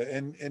idea.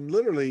 And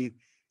literally,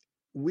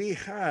 we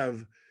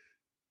have,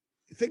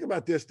 think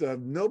about this stuff.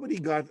 Nobody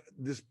got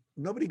this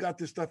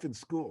stuff in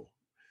school.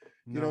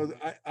 No.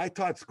 I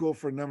taught school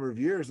for a number of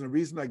years, and the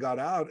reason I got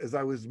out is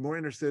I was more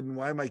interested in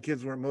why my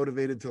kids weren't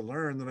motivated to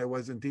learn than I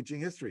was in teaching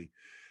history.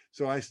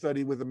 So I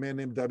studied with a man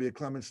named W.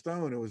 Clement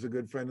Stone, who was a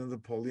good friend of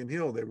Napoleon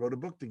Hill. They wrote a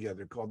book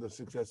together called The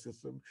Success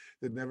System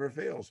That Never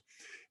Fails.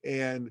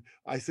 And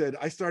I said,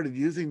 I started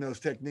using those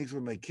techniques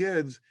with my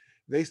kids.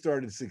 They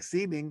started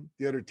succeeding.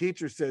 The other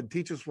teacher said,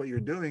 teach us what you're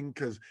doing,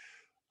 because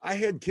I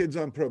had kids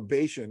on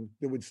probation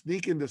that would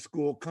sneak into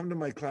school, come to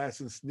my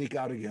class, and sneak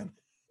out again.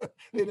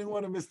 They didn't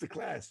want to miss the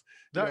class.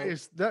 That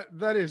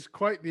is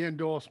quite the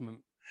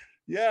endorsement.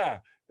 Yeah.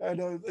 I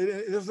know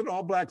it was an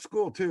all black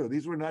school too.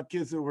 These were not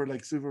kids that were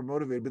like super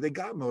motivated, but they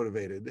got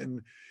motivated.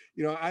 And,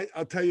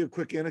 I'll tell you a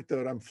quick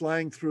anecdote. I'm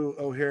flying through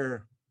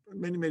O'Hare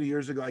many, many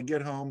years ago. I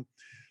get home,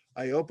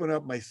 I open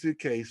up my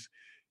suitcase,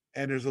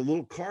 and there's a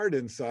little card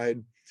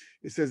inside.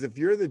 It says, if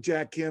you're the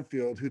Jack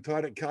Canfield who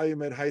taught at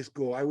Calumet High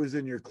School, I was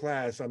in your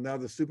class. I'm now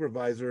the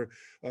supervisor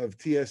of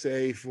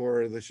TSA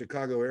for the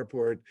Chicago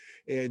airport,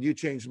 and you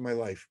changed my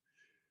life.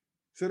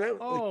 So that,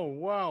 like, Oh,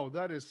 wow.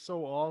 That is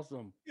so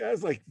awesome. yeah, it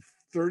was like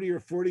 30 or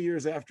 40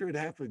 years after it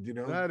happened.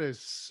 That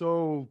is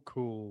so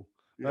cool.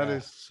 That Yeah,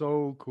 is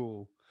so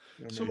cool.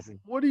 So, amazing.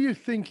 what do you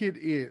think it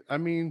is? I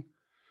mean,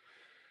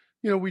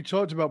 we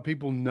talked about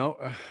people know.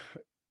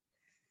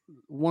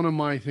 One of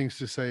my things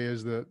to say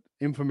is that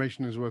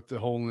information is worth the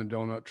hole in the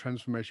donut.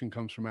 Transformation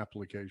comes from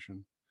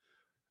application.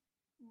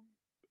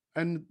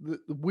 And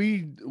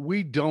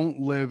we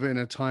don't live in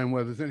a time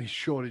where there's any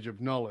shortage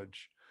of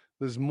knowledge.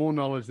 There's more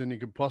knowledge than you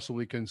could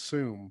possibly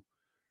consume.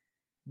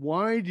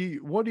 What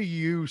do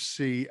you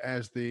see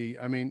as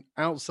I mean,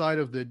 outside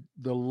of the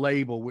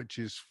label, which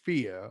is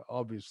fear,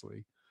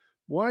 obviously,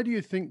 why do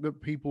you think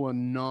that people are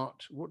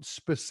not, what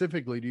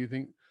specifically do you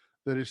think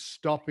that is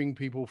stopping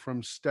people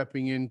from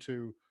stepping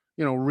into,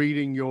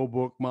 reading your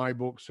book, my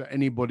books, or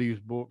anybody's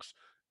books,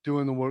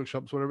 doing the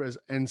workshops, whatever it is,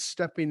 and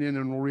stepping in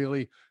and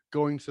really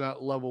going to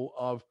that level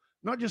of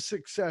not just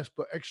success,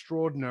 but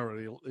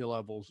extraordinary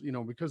levels,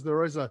 because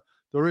there is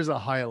a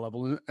higher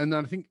level. And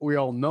I think we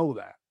all know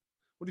that.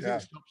 What do you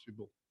think Yeah. stops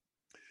people?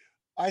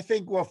 I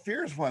think, well,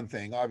 fear is one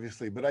thing,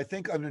 obviously, but I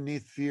think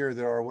underneath fear,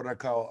 there are what I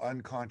call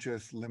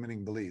unconscious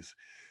limiting beliefs.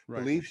 Right.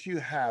 Beliefs you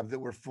have that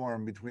were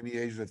formed between the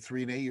ages of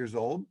 3 and 8 years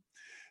old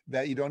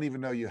that you don't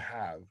even know you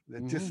have,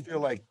 that just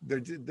feel like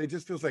they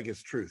just feels like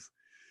it's truth,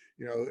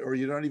 or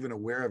you're not even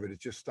aware of it.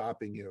 It's just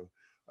stopping you.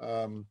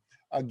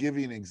 I'll give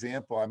you an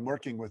example. I'm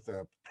working with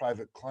a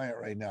private client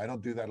right now. I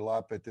don't do that a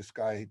lot, but this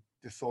guy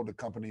just sold a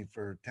company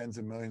for tens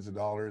of millions of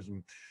dollars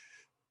and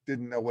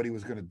didn't know what he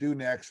was going to do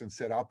next, and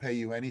said, I'll pay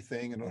you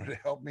anything in order to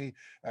help me.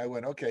 I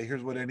went, okay,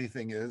 here's what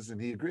anything is.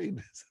 And he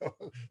agreed.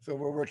 So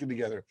we're working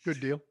together. Good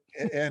deal.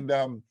 And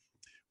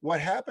what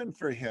happened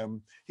for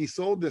him, he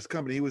sold this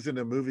company. He was in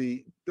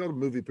built a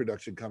movie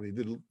production company,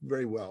 did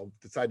very well,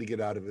 decided to get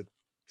out of it.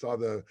 Saw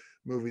the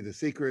movie The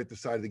Secret,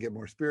 decided to get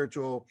more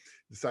spiritual,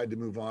 decided to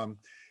move on.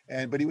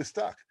 But he was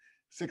stuck.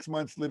 6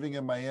 months living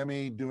in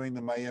Miami, doing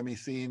the Miami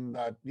scene,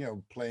 not,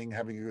 playing,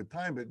 having a good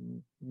time, but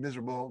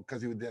miserable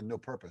because he had no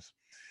purpose.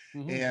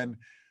 Mhm. And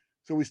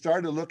so we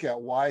started to look at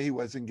why he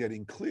wasn't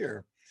getting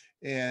clear.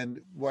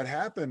 And what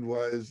happened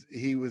was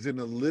he was in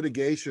a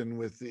litigation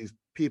with these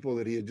people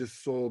that he had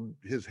just sold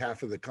his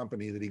half of the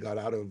company that he got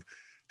out of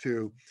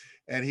to.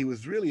 And he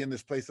was really in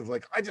this place of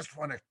like, I just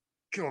want to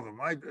kill them.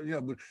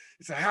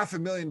 It's a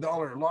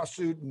 $500,000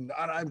 lawsuit and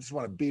I just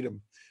want to beat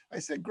him. I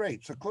said,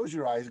 great. So close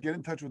your eyes, get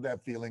in touch with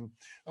that feeling.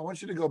 I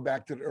want you to go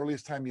back to the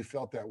earliest time you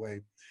felt that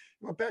way.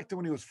 He went back to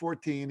when he was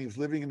 14. He was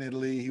living in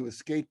Italy. He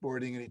was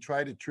skateboarding and he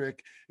tried a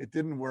trick. It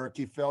didn't work.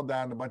 He fell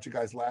down. A bunch of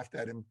guys laughed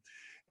at him.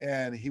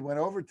 And he went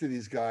over to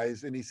these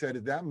guys and he said,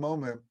 at that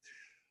moment,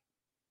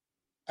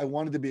 I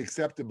wanted to be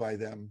accepted by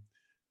them.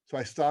 So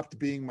I stopped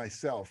being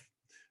myself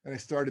and I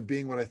started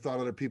being what I thought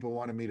other people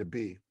wanted me to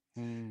be.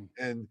 Mm.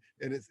 And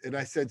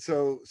I said,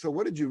 so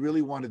what did you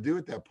really want to do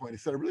at that point? He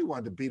said, I really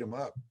wanted to beat him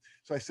up.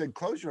 So I said,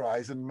 close your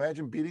eyes and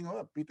imagine beating him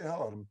up, beat the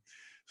hell out of him.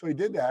 So he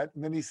did that.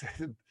 And then he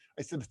said,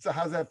 I said, so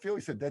how's that feel?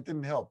 He said, that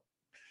didn't help.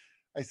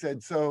 I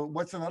said, so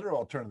what's another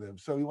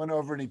alternative? So he went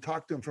over and he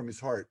talked to him from his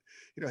heart.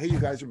 Hey, you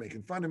guys are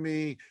making fun of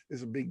me. This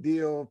is a big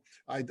deal.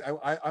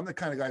 I'm the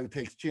kind of guy who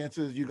takes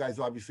chances. You guys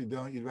obviously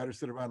don't. You'd rather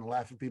sit around and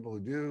laugh at people who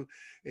do.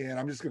 And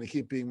I'm just going to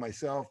keep being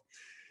myself.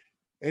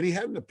 And he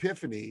had an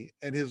epiphany,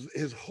 and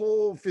his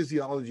whole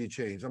physiology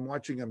changed.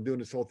 I'm doing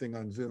this whole thing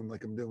on Zoom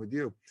like I'm doing with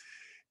you.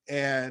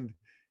 And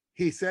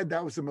he said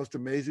that was the most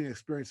amazing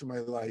experience of my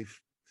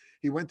life.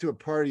 He went to a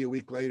party a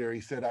week later.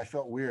 He said, I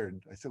felt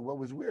weird. I said, what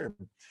was weird?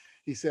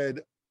 He said,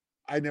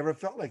 I never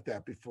felt like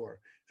that before.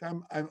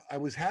 So I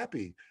was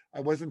happy. I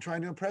wasn't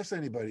trying to impress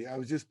anybody. I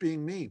was just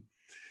being me.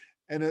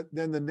 And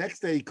then the next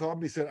day he called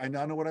me and said, I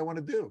now know what I want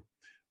to do.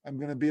 I'm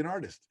going to be an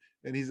artist.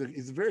 And he's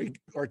a very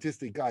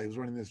artistic guy. He was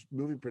running this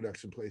movie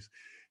production place.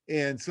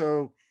 And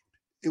so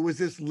it was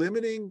this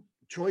limiting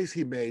choice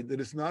he made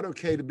that it's not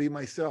okay to be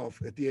myself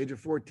at the age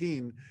of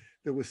 14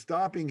 that was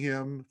stopping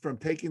him from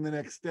taking the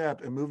next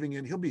step and moving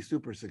in. He'll be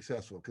super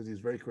successful because he's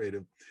very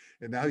creative,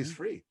 and now he's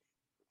free.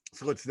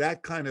 So it's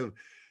that kind of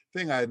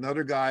thing. I had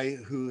another guy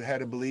who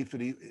had a belief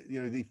that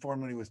he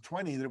formed when he was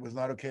 20 that it was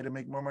not okay to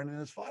make more money than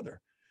his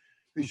father.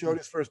 He showed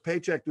his first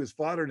paycheck to his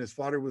father, and his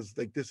father was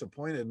like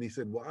disappointed. And he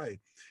said, why?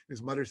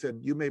 His mother said,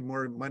 you made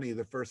more money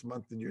the first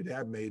month than your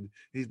dad made.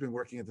 He's been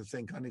working at the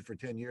same company for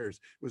 10 years.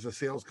 It was a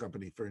sales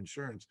company for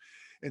insurance.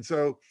 And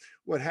so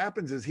what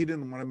happens is he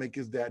didn't want to make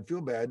his dad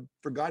feel bad.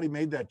 Forgot he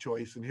made that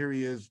choice. And here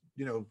he is,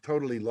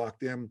 totally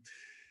locked in.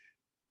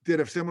 Did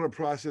a similar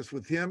process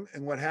with him.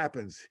 And what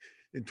happens?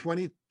 It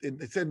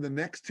said in the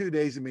next 2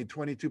 days, he made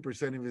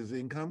 22% of his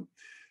income.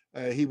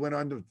 He went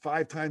on to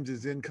 5 times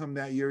his income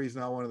that year. He's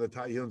now one of the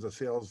top. He owns a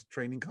sales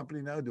training company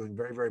now, doing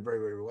very, very, very,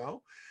 very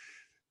well.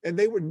 And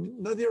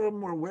neither of them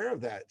were aware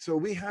of that. So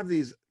we have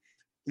these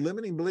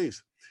limiting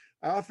beliefs.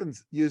 I often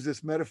use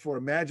this metaphor.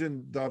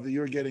 Imagine, Dov, that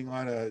you're getting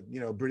on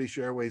a British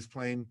Airways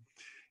plane,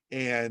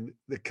 and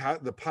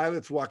the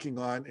pilot's walking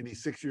on, and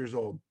he's 6 years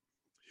old.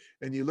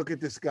 And you look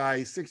at this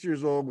guy, 6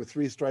 years old, with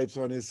 3 stripes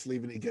on his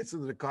sleeve, and he gets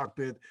into the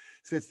cockpit,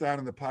 sits down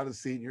in the pilot's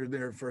seat, and you're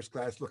there in first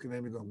class looking at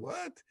him and going,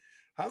 what?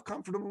 How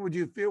comfortable would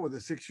you feel with a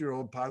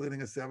 6-year-old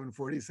piloting a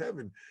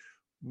 747?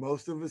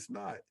 Most of us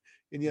not.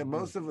 And yet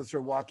most of us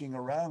are walking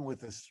around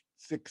with a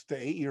 6 to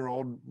 8 year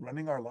old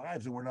running our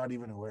lives, and we're not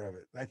even aware of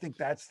it. I think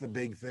that's the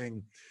big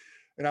thing.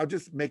 And I'll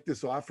just make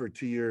this offer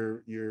to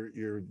your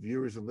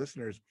viewers and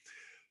listeners.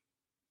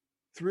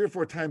 3 or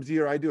 4 times a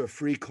year, I do a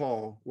free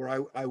call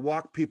where I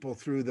walk people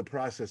through the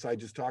process I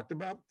just talked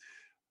about.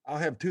 I'll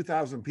have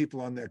 2,000 people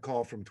on that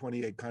call from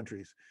 28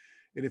 countries.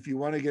 And if you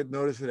want to get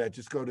notice of that,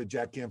 just go to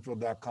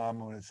jackcanfield.com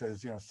when it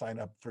says, sign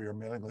up for your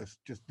mailing list.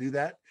 Just do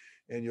that,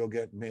 and you'll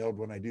get mailed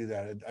when I do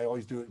that. I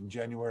always do it in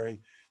January,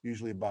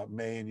 usually about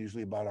May and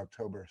usually about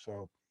October.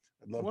 So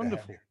I'd love to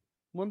have you.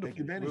 Wonderful.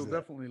 Take advantage We'll of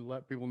that. definitely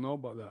let people know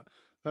about that.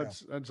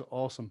 That's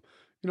awesome.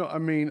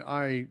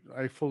 I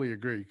fully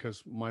agree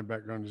because my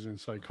background is in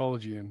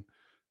psychology, and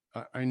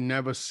I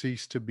never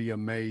cease to be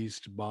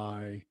amazed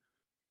by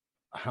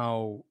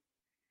how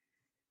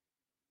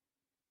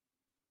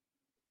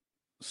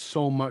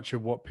so much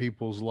of what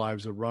people's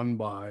lives are run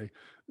by,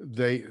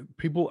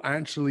 people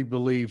actually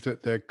believe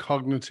that they're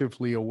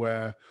cognitively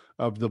aware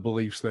of the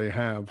beliefs they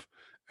have,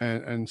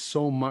 and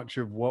so much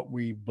of what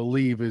we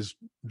believe is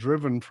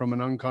driven from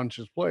an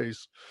unconscious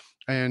place.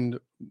 And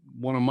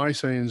one of my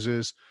sayings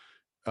is,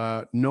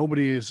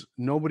 nobody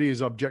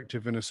is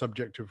objective in a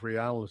subjective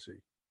reality.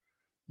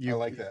 I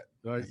like that.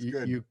 That's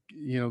good.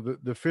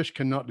 The fish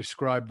cannot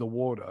describe the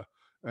water,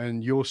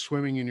 and you're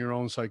swimming in your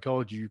own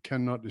psychology. You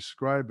cannot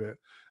describe it.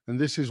 And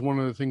this is one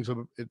of the things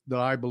that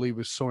I believe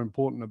is so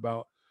important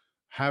about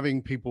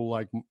having people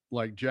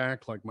like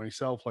Jack, like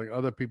myself, like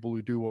other people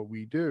who do what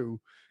we do,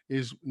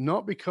 is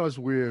not because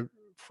we're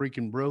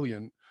freaking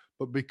brilliant,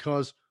 but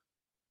because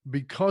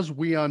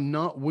we are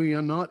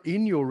not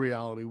in your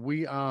reality.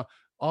 We are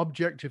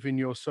objective in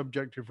your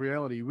subjective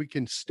reality. We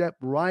can step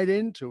right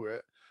into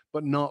it,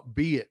 but not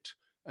be it.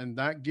 And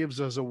that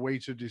gives us a way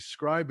to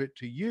describe it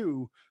to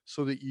you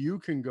so that you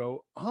can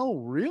go, oh,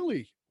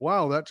 really?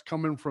 Wow, that's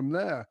coming from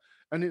there.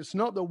 And it's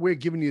not that we're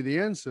giving you the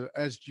answer,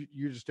 as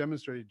you just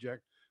demonstrated, Jack.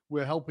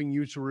 We're helping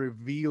you to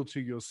reveal to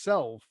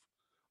yourself,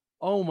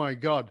 oh my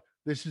God,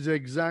 this is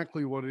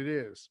exactly what it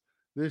is.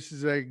 This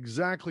is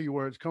exactly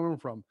where it's coming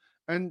from.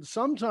 And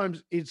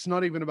sometimes it's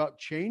not even about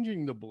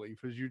changing the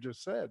belief, as you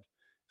just said.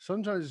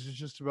 Sometimes it's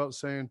just about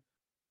saying,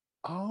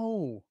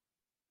 oh,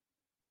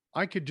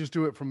 I could just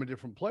do it from a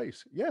different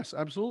place. Yes,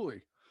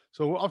 absolutely.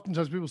 So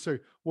oftentimes people say,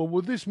 well,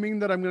 would this mean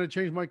that I'm going to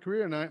change my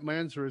career? And my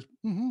answer is,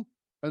 mm-hmm.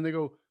 And they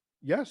go,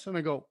 yes. And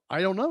I go,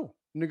 I don't know.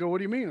 And they go, what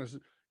do you mean? I said,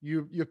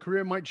 your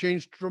career might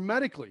change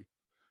dramatically.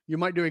 You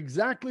might do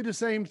exactly the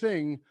same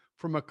thing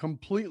from a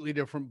completely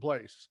different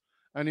place.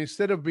 And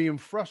instead of being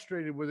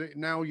frustrated with it,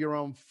 now you're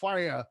on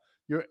fire.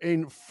 You're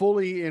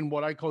fully in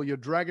what I call your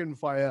dragon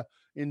fire,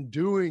 in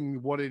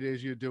doing what it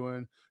is you're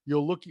doing. You're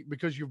looking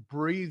because you've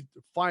breathed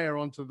fire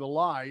onto the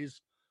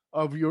lies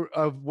of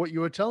what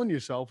you were telling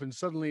yourself, and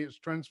suddenly it's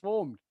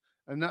transformed.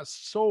 And that's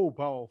so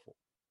powerful.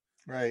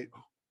 Right.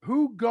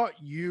 Who got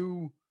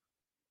you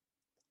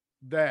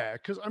there?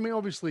 Because I mean,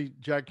 obviously,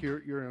 Jack,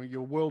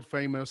 you're world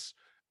famous.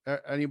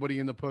 Anybody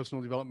in the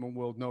personal development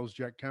world knows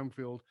Jack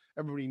Canfield.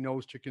 Everybody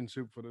knows Chicken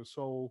Soup for the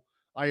Soul.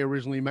 I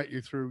originally met you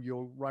through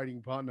your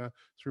writing partner,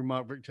 through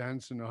Mark Victor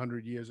Hansen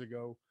 100 years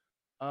ago.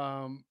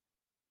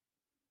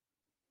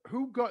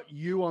 who got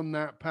you on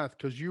that path?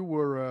 Because you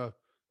were,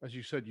 as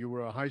you said, you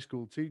were a high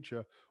school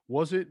teacher.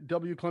 Was it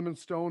W. Clement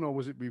Stone, or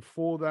was it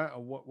before that,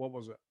 or what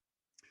was it?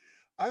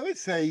 I would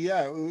say,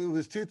 yeah, it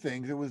was two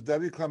things. It was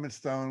W. Clement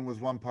Stone was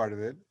one part of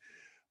it.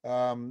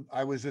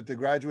 I was at the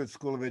Graduate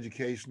School of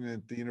Education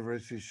at the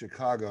University of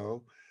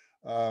Chicago,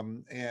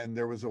 and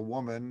there was a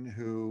woman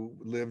who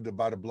lived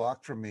about a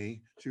block from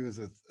me. She was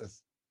a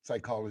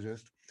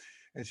psychologist,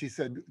 and she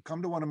said,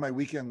 "Come to one of my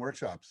weekend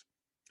workshops,"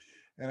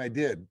 and I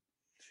did.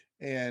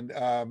 And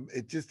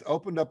it just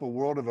opened up a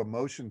world of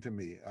emotion to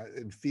me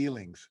and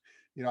feelings.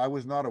 I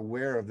was not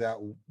aware of that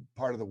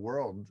part of the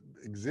world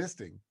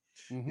existing.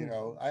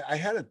 Mm-hmm. I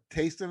had a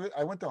taste of it.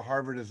 I went to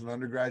Harvard as an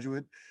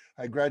undergraduate.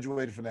 I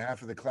graduated from the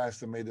half of the class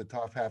that made the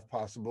top half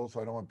possible.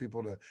 So I don't want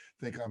people to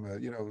think I'm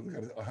got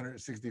a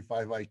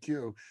 165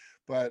 IQ,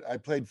 but I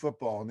played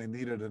football and they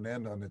needed an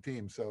end on the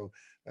team. So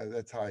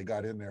that's how I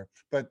got in there.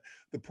 But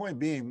the point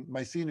being,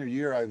 my senior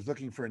year, I was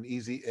looking for an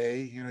easy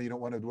A. You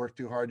don't want to work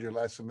too hard your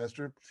last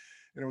semester.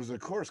 And it was a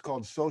course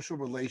called Social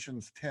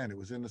Relations 10. It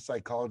was in the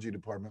psychology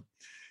department.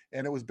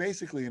 And it was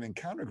basically an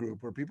encounter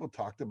group where people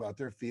talked about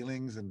their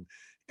feelings and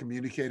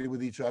communicated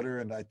with each other.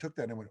 And I took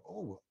that and went,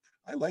 oh,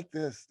 I like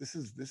this. This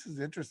is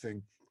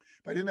interesting.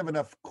 But I didn't have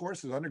enough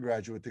courses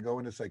undergraduate to go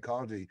into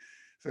psychology.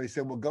 So he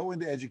said, well, go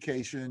into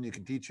education. You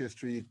can teach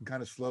history. You can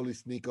kind of slowly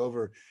sneak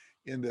over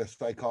into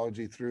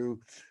psychology through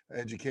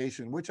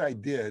education, which I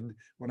did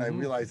when I Mm-hmm.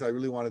 realized I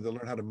really wanted to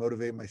learn how to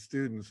motivate my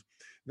students.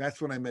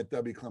 That's when I met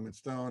W. Clement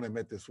Stone. I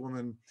met this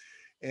woman.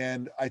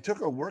 And I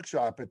took a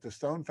workshop at the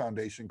Stone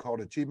Foundation called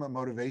Achievement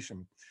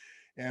Motivation.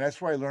 And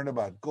that's where I learned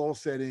about goal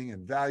setting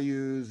and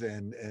values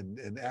and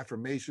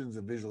affirmations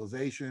and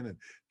visualization and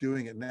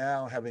doing it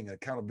now, having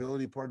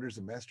accountability partners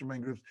and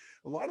mastermind groups,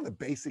 a lot of the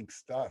basic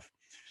stuff.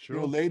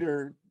 Sure.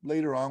 Later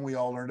on, we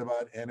all learned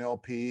about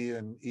NLP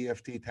and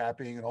EFT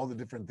tapping and all the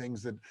different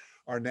things that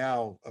are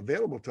now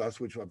available to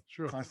us, which I've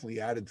Sure. constantly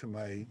added to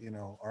my,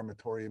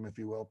 armatorium, if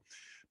you will.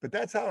 But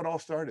that's how it all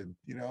started,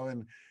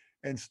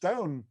 and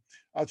Stone,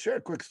 I'll share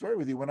a quick story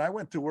with you. When I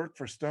went to work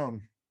for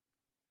Stone,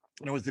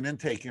 and it was an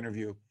intake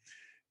interview,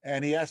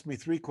 and he asked me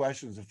three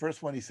questions. The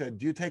first one, he said,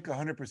 do you take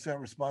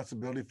 100%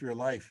 responsibility for your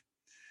life?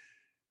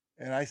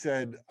 And I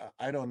said,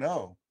 I don't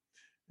know.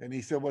 And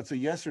he said, well, it's a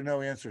yes or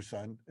no answer,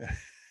 son.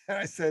 And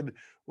I said,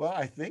 well,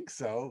 I think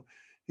so.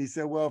 He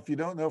said, well, if you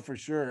don't know for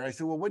sure. I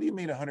said, well, what do you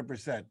mean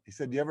 100%? He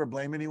said, do you ever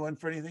blame anyone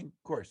for anything?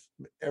 Of course.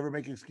 Ever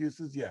make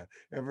excuses? Yeah.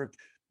 Ever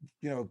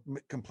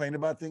complain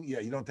about things? Yeah,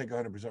 you don't take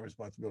 100%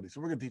 responsibility. So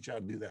we're going to teach you how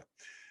to do that.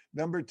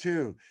 Number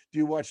two, do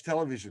you watch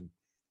television?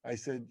 I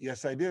said,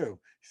 yes, I do.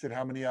 He said,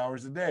 how many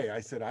hours a day?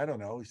 I said, I don't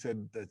know. He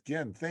said,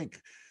 again,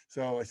 think.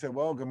 So I said,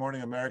 well, Good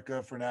Morning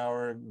America for an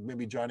hour,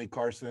 maybe Johnny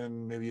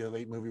Carson, maybe a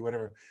late movie,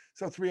 whatever.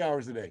 So 3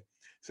 hours a day.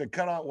 He said,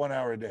 cut out 1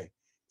 hour a day.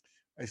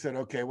 I said,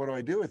 okay, what do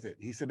I do with it?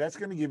 He said, that's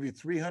going to give you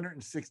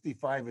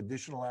 365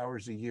 additional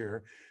hours a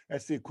year.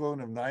 That's the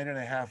equivalent of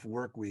 9.5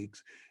 work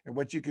weeks. And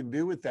what you can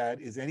do with that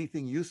is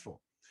anything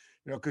useful,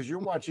 because you're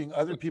watching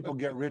other people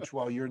get rich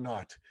while you're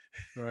not.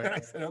 Right. And I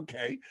said,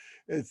 okay.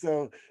 And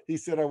so he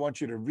said, I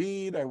want you to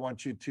read. I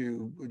want you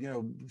to,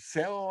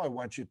 sell. I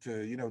want you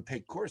to,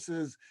 take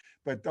courses,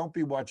 but don't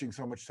be watching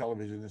so much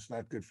television. It's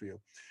not good for you.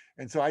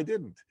 And so I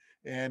didn't.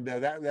 And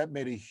that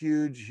made a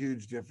huge,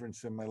 huge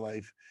difference in my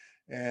life.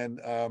 And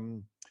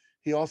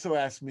he also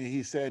asked me,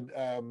 he said,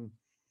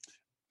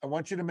 I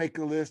want you to make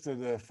a list of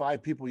the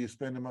 5 people you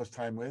spend the most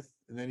time with.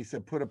 And then he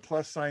said, put a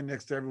plus sign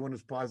next to everyone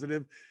who's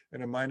positive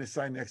and a minus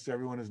sign next to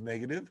everyone who's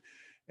negative.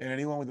 And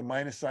anyone with a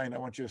minus sign, I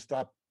want you to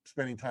stop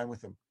spending time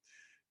with them.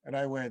 And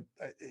I went,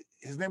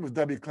 his name was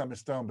W. Clement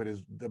Stone, but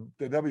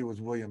the W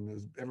was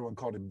William. Everyone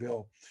called him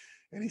Bill.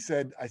 And he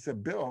said, I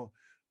said, Bill,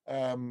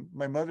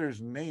 my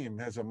mother's name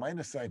has a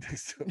minus sign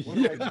next to it. What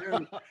do I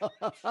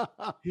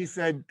do? He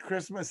said,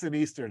 Christmas and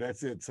Easter.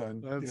 That's it,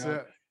 son. That's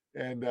it.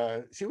 And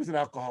she was an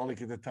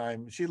alcoholic at the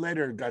time. She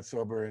later got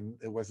sober, and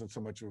it wasn't so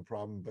much of a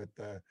problem.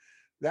 But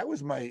that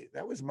was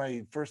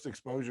my first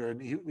exposure,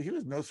 and he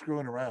was no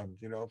screwing around.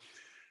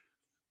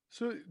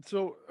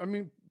 So I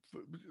mean,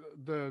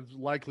 there's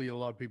likely a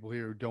lot of people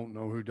here who don't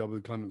know who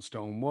W. Clement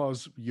Stone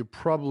was. You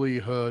probably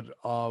heard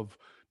of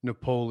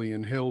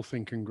Napoleon Hill,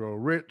 Think and Grow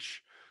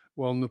Rich.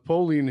 Well,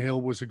 Napoleon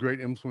Hill was a great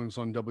influence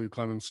on W.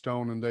 Clement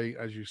Stone, and they,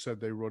 as you said,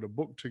 they wrote a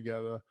book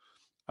together.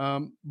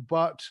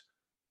 But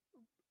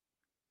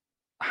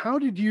how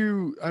did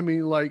you, I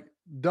mean, like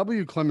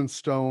W. Clement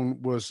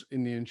Stone was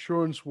in the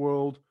insurance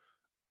world,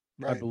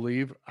 Right. I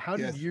believe. How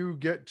Yes. did you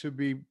get to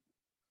be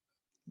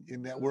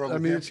In that world, I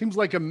mean, it seems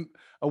like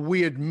a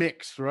weird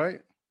mix, right?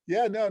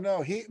 Yeah, no.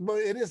 But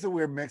it is a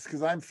weird mix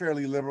because I'm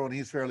fairly liberal and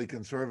he's fairly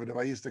conservative.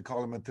 I used to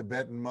call him a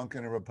Tibetan monk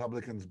in a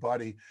Republican's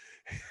body.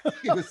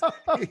 he was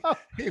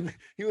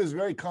he was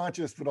very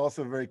conscious, but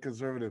also very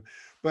conservative.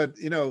 But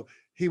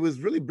he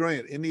was really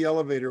brilliant in the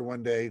elevator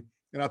one day,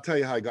 and I'll tell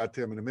you how I got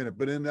to him in a minute.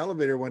 But in the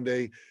elevator one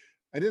day,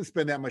 I didn't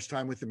spend that much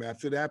time with him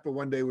after that. But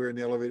one day we were in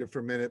the elevator for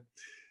a minute,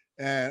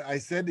 And I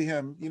said to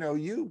him,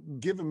 you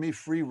given me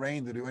free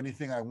reign to do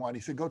anything I want.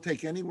 He said, go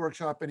take any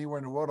workshop anywhere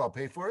in the world. I'll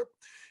pay for it.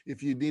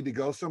 If you need to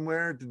go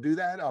somewhere to do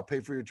that, I'll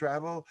pay for your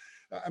travel.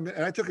 I mean,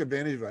 and I took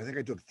advantage of it. I think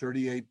I took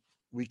 38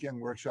 weekend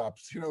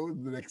workshops, the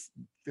next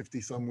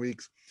 50 some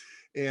weeks.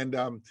 And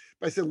but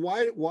I said,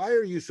 why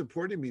are you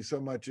supporting me so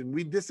much? And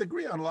we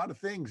disagree on a lot of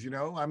things.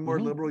 I'm more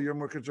liberal, you're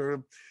more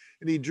conservative.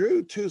 And he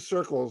drew two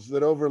circles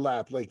that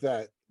overlap like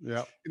that.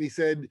 Yeah. And he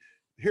said,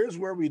 here's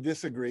where we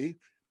disagree,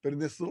 but in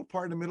this little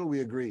part in the middle,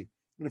 we agree.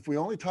 And if we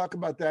only talk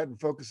about that and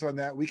focus on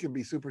that, we can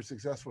be super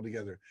successful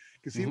together.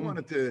 Because he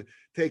wanted to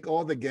take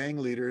all the gang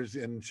leaders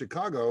in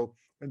Chicago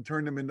and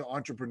turn them into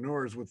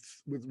entrepreneurs with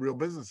real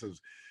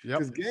businesses.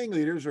 Because gang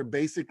leaders are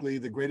basically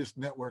the greatest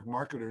network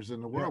marketers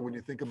in the world when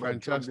you think about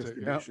drug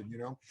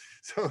distribution,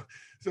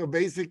 So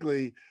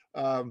basically,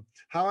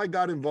 how I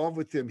got involved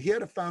with him, he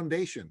had a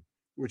foundation,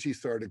 which he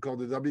started called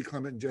the W.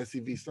 Clement and Jesse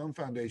V. Stone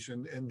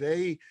Foundation. And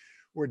they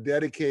were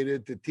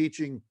dedicated to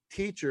teaching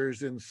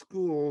teachers in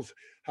schools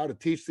how to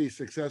teach these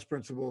success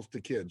principles to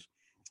kids.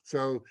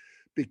 So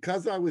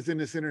because I was in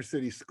this inner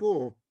city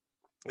school,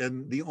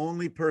 and the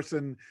only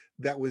person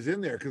that was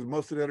in there, because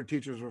most of the other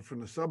teachers were from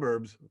the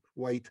suburbs,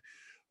 white,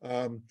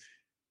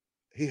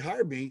 he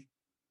hired me,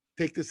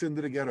 take this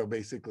into the ghetto,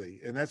 basically.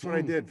 And that's what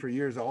I did for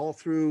years, all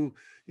through,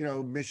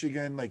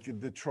 Michigan, like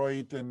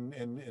Detroit and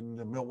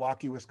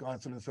Milwaukee,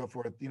 Wisconsin, and so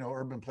forth,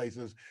 urban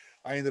places.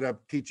 I ended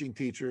up teaching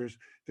teachers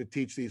to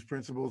teach these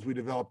principles. We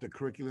developed a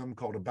curriculum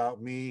called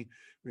About Me.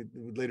 We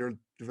later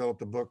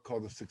developed a book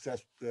called what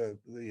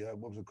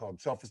was it called?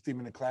 Self-Esteem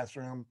in the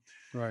Classroom.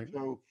 Right.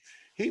 So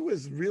he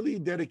was really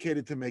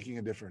dedicated to making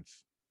a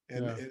difference.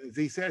 And as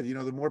he said,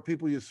 the more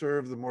people you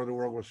serve, the more the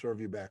world will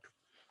serve you back.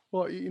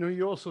 Well,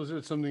 you also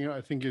said something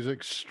I think is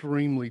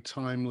extremely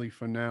timely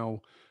for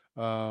now.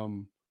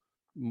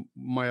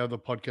 My other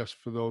podcast,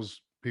 for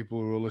those people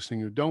who are listening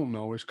who don't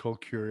know, is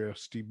called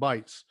Curiosity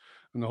Bites.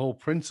 And the whole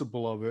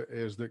principle of it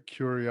is that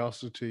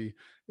curiosity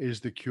is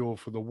the cure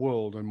for the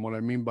world. And what I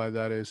mean by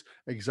that is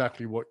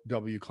exactly what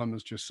W.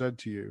 Clements just said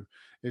to you.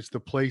 It's the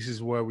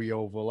places where we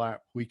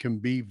overlap. We can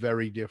be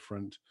very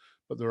different,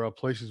 but there are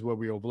places where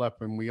we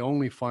overlap, and we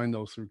only find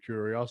those through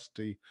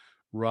curiosity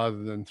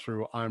rather than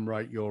through I'm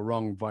right, you're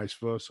wrong, vice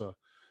versa.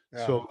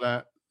 Yeah. So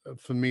that,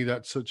 for me,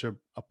 that's such a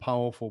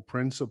powerful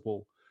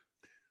principle.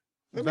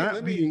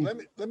 Let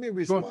me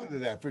respond to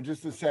that for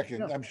just a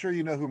second. Yeah. I'm sure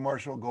you know who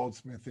Marshall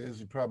Goldsmith is.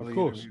 You probably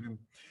interviewed him.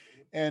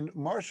 And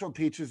Marshall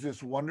teaches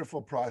this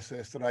wonderful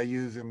process that I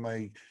use in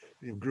my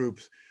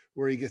groups,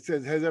 where he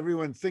says, has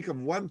everyone think of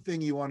one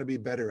thing you want to be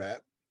better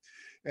at.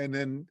 And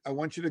then I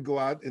want you to go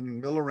out and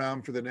mill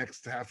around for the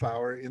next half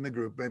hour in the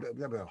group, maybe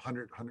about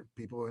 100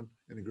 people in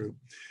the group,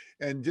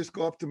 and just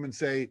go up to them and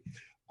say,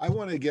 I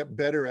want to get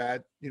better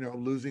at,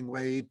 losing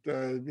weight,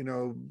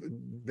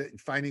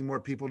 finding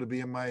more people to be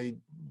in my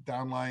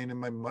downline in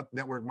my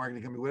network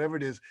marketing company, whatever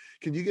it is.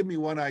 Can you give me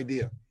one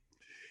idea?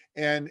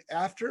 And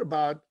after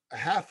about a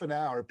half an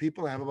hour,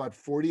 people have about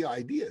 40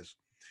 ideas.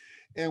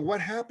 And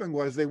what happened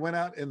was they went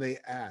out and they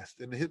asked,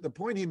 and the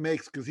point he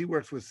makes, because he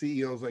works with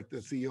CEOs like the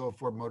CEO of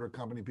Ford Motor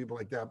Company, people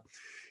like that,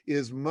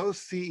 is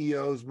most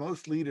CEOs,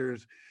 most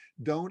leaders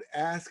don't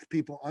ask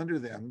people under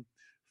them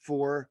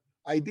for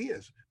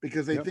ideas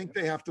because they think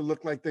they have to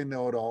look like they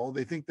know it all.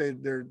 They think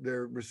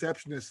their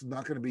receptionist is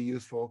not going to be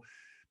useful.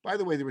 By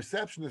the way, the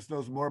receptionist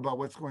knows more about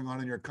what's going on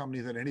in your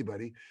company than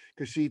anybody,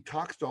 because she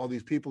talks to all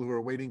these people who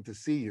are waiting to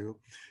see you,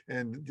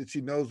 and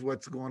she knows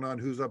what's going on,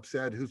 who's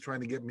upset, who's trying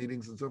to get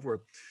meetings and so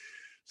forth.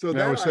 So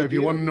I would say, if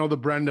you want to know the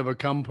brand of a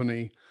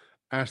company,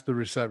 ask the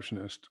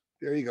receptionist.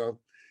 There you go.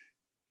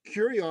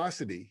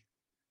 Curiosity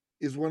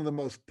is one of the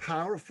most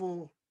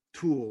powerful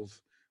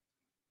tools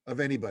of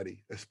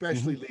anybody,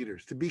 especially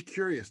leaders, to be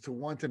curious, to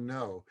want to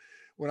know.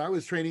 When I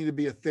was training to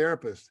be a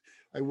therapist,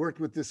 I worked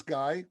with this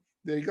guy.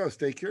 There you go.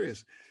 Stay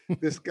curious.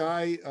 This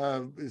guy,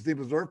 his name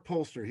was Irv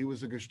Polster. He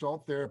was a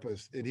Gestalt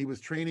therapist, and he was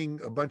training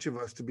a bunch of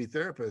us to be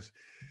therapists.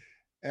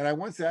 And I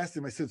once asked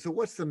him, I said, so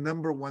what's the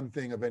number one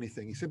thing of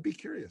anything? He said, be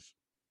curious.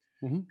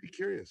 Be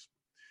curious.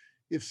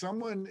 If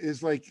someone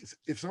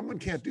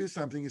can't do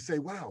something, you say,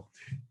 wow,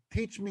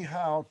 teach me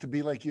how to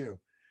be like you.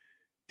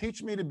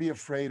 Teach me to be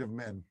afraid of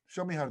men.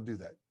 Show me how to do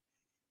that.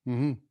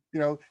 And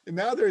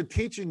now they're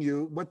teaching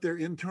you what their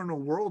internal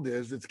world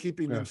is that's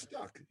keeping them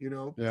stuck,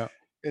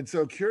 And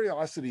so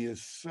curiosity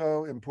is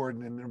so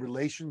important in the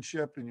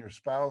relationship, in your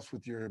spouse,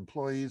 with your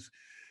employees.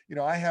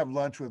 I have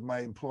lunch with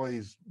my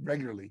employees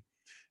regularly,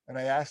 and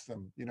I ask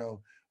them,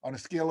 on a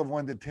scale of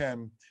 1 to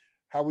 10,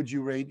 how would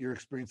you rate your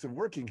experience of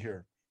working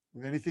here?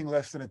 If anything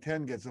less than a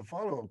 10 gets a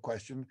follow-up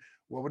question,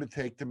 what would it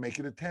take to make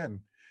it a 10?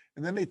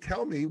 And then they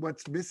tell me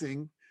what's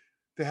missing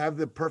to have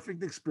the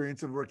perfect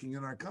experience of working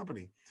in our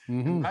company.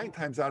 And 9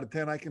 times out of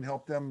 10, I can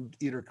help them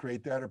either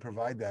create that or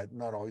provide that.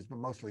 Not always, but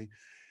mostly.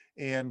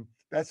 And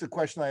that's the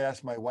question I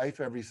ask my wife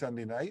every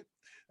Sunday night.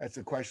 That's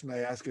the question I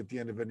ask at the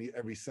end of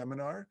every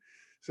seminar.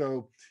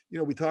 So,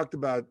 we talked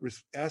about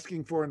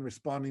asking for and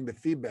responding to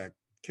feedback.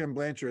 Ken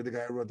Blanchard, the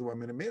guy who wrote The 1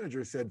 Minute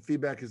Manager, said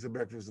feedback is the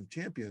breakfast of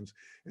champions.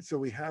 And so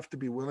we have to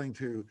be willing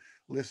to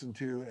listen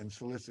to and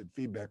solicit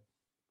feedback.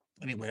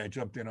 Anyway, I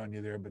jumped in on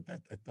you there, but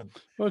I thought.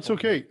 Well, it's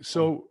okay.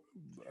 So,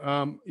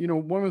 one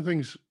of the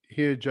things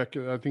here, Jack,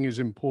 I think is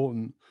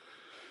important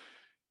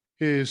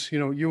is,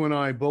 you and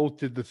I both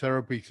did the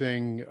therapy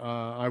thing.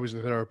 I was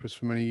a therapist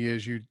for many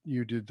years.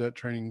 You did that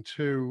training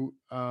too.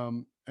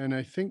 And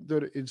I think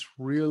that it's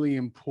really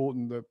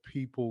important that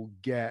people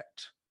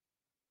get,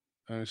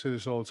 and I say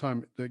this all the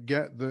time, that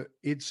get that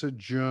it's a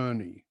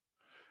journey.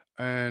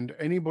 And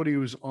anybody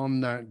who's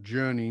on that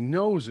journey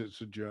knows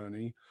it's a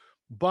journey,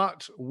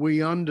 but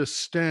we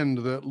understand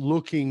that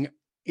looking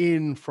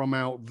in from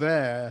out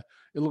there,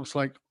 it looks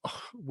like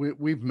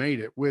we've made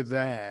it. We're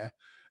there,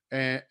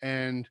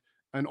 and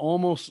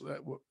almost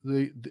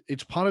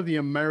it's part of the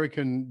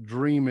American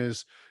dream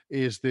is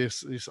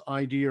this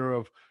idea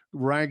of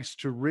rags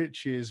to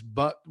riches,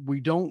 but we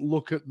don't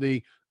look at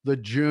the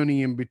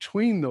journey in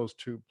between those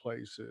two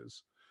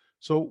places.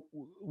 So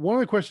one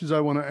of the questions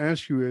I want to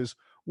ask you is,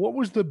 what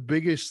was the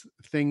biggest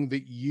thing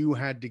that you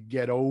had to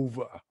get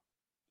over?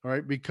 All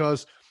right,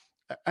 because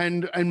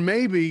and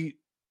maybe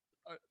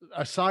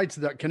aside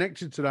to that,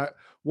 connected to that,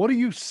 what are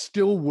you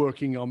still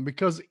working on?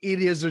 Because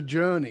it is a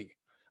journey.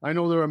 I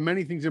know there are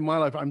many things in my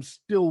life I'm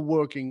still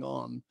working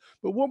on,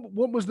 but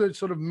what was the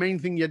sort of main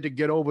thing you had to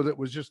get over that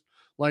was just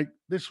like,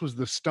 this was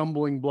the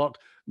stumbling block?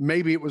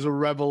 Maybe it was a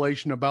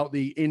revelation about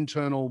the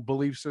internal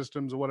belief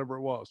systems or whatever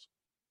it was.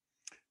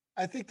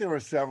 I think there were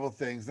several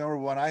things. Number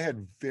one, I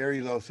had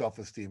very low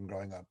self-esteem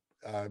growing up.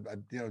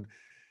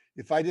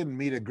 If I didn't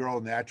meet a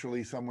girl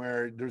naturally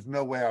somewhere, there's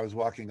no way I was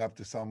walking up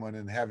to someone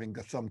and having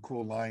some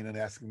cool line and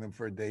asking them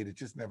for a date. It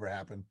just never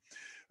happened.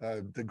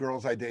 The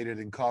girls I dated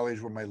in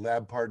college were my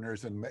lab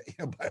partners in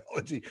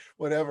biology,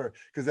 whatever,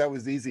 because that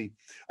was easy.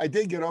 I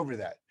did get over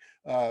that,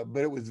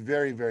 but it was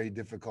very, very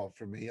difficult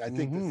for me. I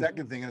think the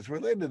second thing that's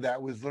related to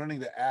that was learning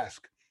to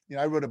ask.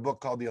 I wrote a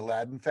book called The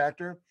Aladdin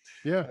Factor.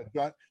 Yeah.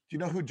 Do you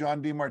know who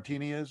John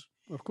DeMartini is?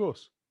 Of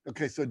course.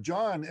 Okay, so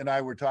John and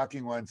I were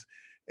talking once,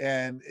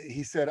 and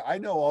he said, I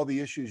know all the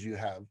issues you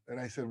have. And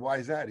I said, why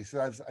is that? He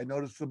said, I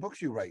noticed the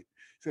books you write.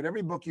 He said,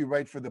 every book you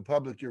write for the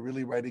public, you're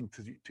really writing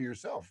to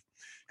yourself.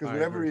 Because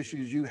whatever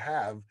issues you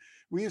have,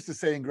 we used to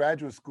say in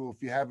graduate school,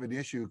 if you have an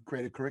issue,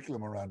 create a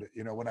curriculum around it,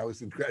 when I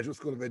was in graduate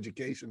school of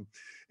education.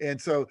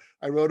 And so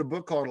I wrote a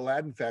book called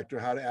Aladdin Factor,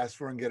 How to Ask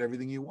for and Get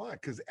Everything You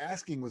Want, because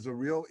asking was a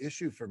real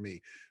issue for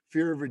me.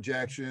 Fear of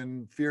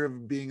rejection, fear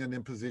of being an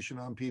imposition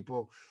on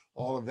people,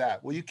 all of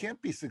that. Well, you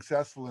can't be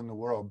successful in the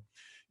world.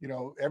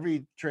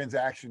 Every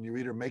transaction, you're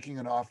either making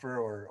an offer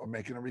or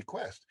making a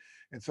request.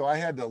 And so I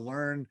had to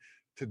learn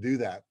to do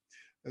that.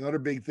 Another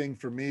big thing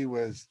for me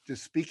was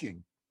just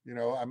speaking.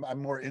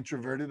 I'm more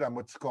introverted. I'm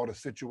what's called a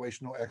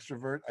situational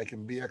extrovert. I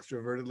can be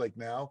extroverted like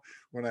now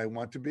when I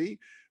want to be,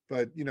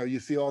 but you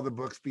see all the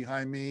books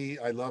behind me.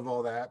 I love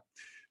all that.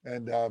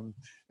 And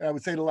I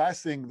would say the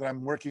last thing that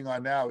I'm working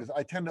on now is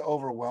I tend to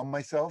overwhelm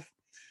myself.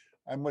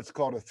 I'm what's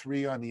called a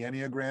 3 on the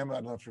Enneagram. I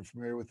don't know if you're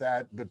familiar with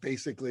that, but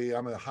basically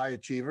I'm a high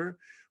achiever,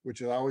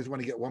 which is I always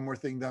want to get one more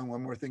thing done,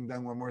 one more thing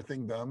done, one more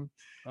thing done.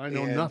 I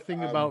know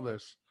nothing about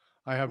this.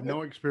 I have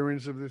no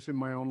experience of this in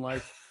my own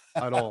life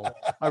at all.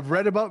 I've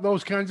read about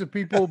those kinds of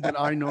people, but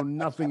I know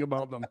nothing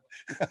about them.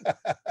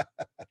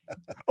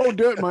 Oh,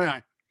 dirt in my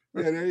eye.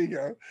 Yeah, there you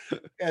go.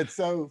 And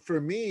so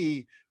for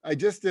me, I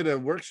just did a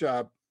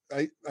workshop.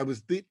 I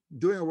was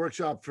doing a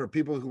workshop for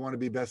people who want to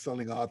be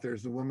best-selling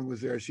authors. The woman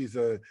was there. She's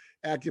a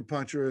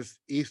acupuncturist,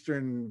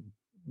 Eastern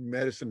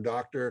medicine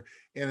doctor,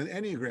 and an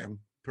Enneagram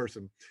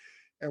person.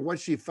 And what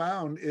she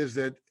found is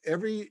that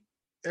every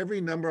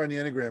number on the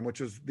Enneagram, which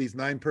is these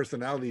 9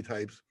 personality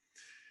types,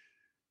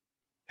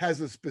 has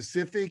a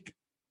specific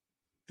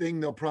thing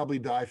they'll probably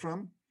die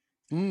from.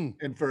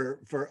 And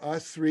for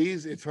us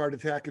 3s, it's heart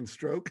attack and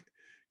stroke,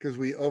 because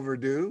we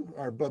overdo,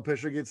 our blood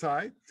pressure gets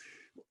high.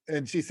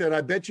 And she said,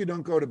 I bet you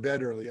don't go to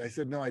bed early. I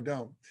said, no, I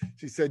don't.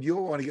 She said,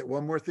 you'll want to get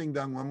one more thing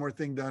done,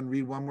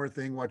 read one more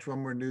thing, watch one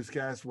more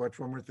newscast, watch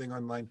one more thing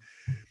online.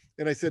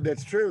 And I said,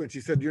 that's true. And she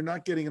said, you're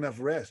not getting enough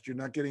rest. You're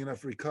not getting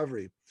enough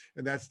recovery.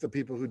 And that's the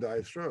people who die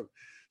of stroke.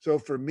 So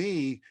for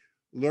me,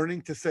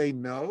 learning to say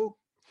no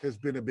has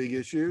been a big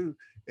issue.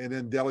 And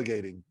then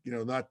delegating,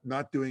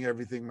 not doing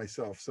everything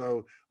myself.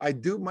 So I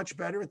do much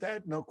better at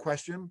that, no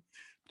question.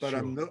 But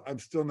sure. I'm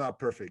still not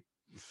perfect.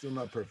 Still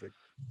not perfect.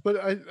 But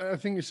I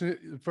think it's a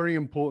very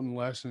important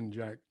lesson,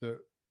 Jack, that,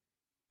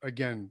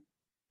 again,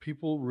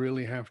 people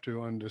really have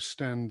to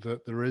understand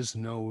that there is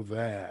no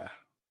there.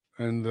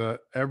 And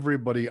that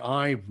everybody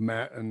I've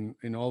met, and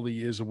in all the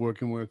years of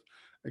working with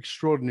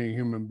extraordinary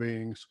human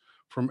beings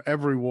from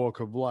every walk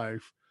of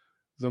life,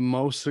 the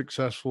most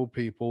successful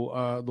people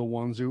are the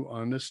ones who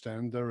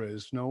understand there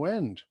is no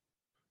end.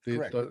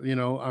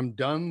 I'm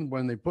done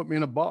when they put me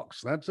in a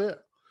box. That's it.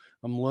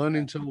 I'm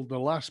learning till the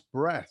last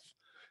breath.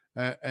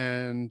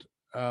 And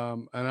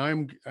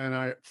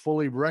I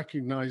fully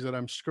recognize that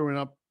I'm screwing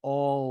up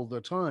all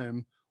the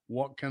time.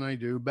 What can I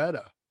do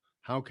better?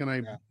 How can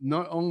I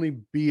not only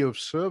be of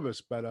service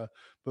better,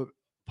 but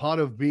part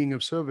of being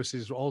of service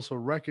is also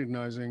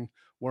recognizing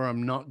where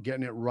I'm not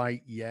getting it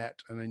right yet,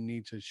 and I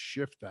need to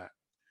shift that.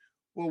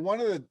 Well,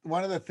 one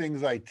of the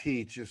things I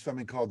teach is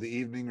something called the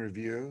evening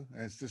review,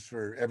 and it's just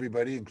for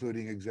everybody,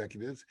 including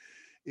executives,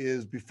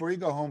 is before you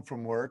go home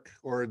from work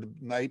or the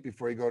night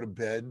before you go to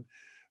bed.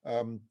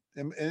 And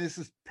this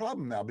is a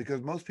problem now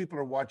because most people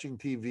are watching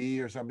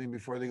TV or something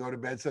before they go to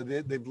bed, so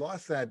they've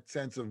lost that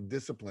sense of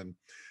discipline.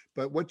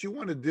 But what you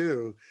want to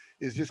do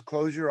is just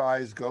close your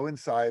eyes, go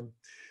inside,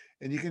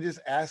 and you can just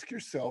ask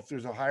yourself,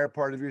 there's a higher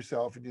part of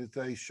yourself, and you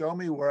say, show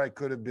me where I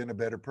could have been a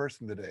better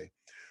person today.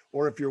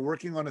 Or if you're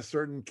working on a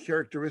certain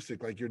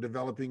characteristic, like you're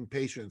developing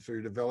patience or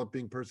you're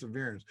developing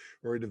perseverance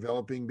or you're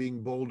developing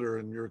being bolder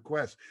in your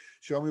requests,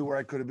 show me where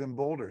I could have been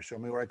bolder. Show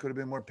me where I could have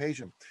been more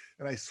patient.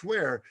 And I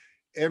swear,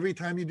 every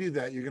time you do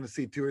that, you're going to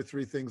see 2 or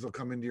 3 things will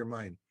come into your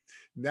mind.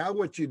 Now,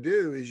 what you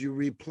do is you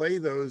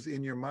replay those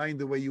in your mind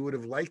the way you would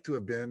have liked to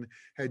have been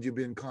had you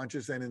been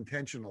conscious and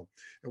intentional.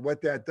 And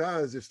what that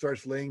does, it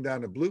starts laying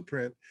down a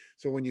blueprint.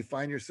 So when you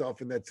find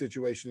yourself in that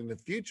situation in the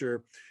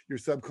future, your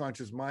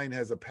subconscious mind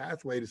has a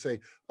pathway to say,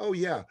 oh,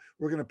 yeah,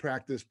 we're going to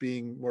practice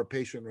being more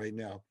patient right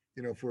now.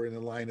 You know, if we're in a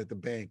line at the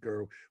bank,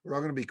 or we're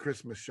all going to be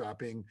Christmas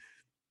shopping,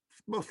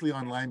 mostly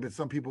online, but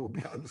some people will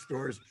be out in the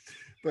stores.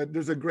 But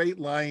there's a great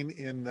line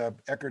in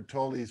Eckhart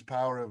Tolle's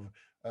Power of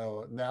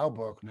Now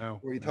book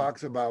where he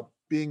talks about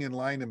being in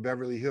line in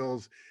Beverly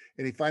Hills,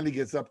 and he finally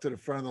gets up to the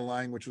front of the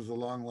line, which was a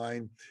long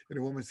line, and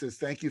a woman says,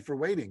 thank you for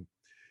waiting.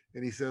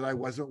 And he said, I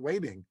wasn't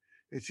waiting.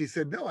 And she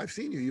said, no, I've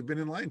seen you. You've been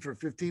in line for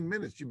 15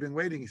 minutes. You've been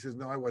waiting. He says,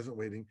 no, I wasn't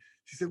waiting.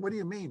 She said, what do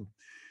you mean?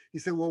 He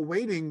said, well,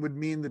 waiting would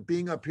mean that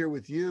being up here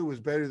with you was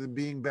better than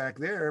being back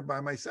there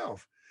by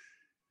myself.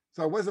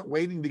 So I wasn't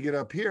waiting to get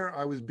up here.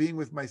 I was being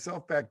with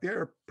myself back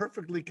there,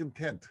 perfectly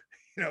content.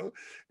 You know,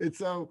 it's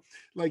so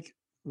like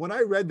when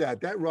I read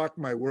that, that rocked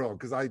my world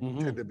because I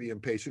tend to be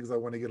impatient because I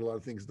want to get a lot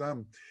of things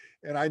done.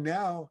 And I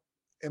now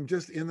am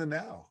just in the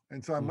now.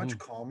 And so I'm much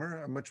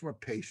calmer. I'm much more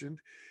patient.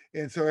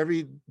 And so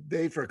every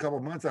day for a couple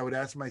of months, I would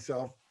ask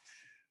myself,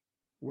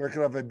 where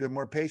could I have been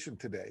more patient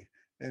today?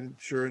 And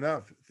sure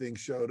enough, things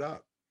showed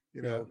up,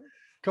 you know.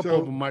 A couple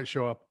of them might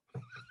show up.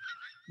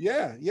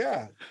 Yeah.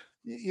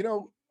 You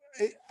know,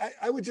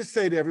 I would just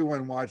say to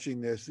everyone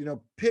watching this, you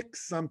know, pick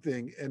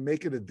something and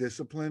make it a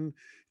discipline.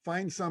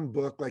 Find some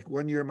book. Like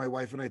one year, my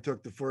wife and I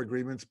took the 4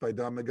 Agreements by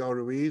Don Miguel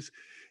Ruiz,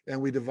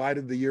 and we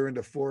divided the year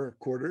into 4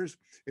 quarters.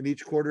 And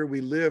each quarter, we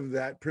lived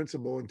that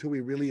principle until we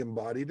really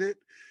embodied it.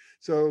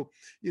 So,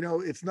 you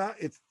know, you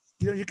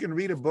know, you can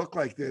read a book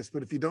like this,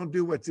 but if you don't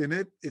do what's in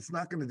it, it's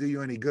not going to do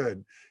you any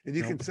good. And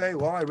you can say,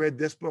 well, I read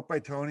this book by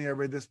Tony, I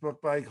read this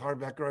book by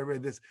Harbecker, I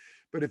read this.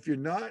 But if you're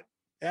not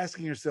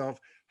asking yourself,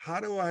 how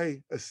do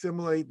I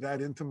assimilate that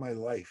into my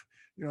life?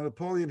 You know,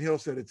 Napoleon Hill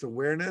said it's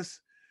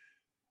awareness,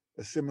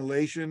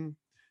 assimilation,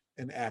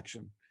 and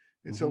action.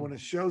 And so when it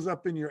shows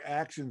up in your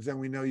actions, then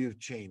we know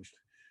you've changed.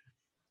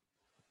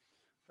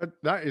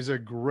 That is a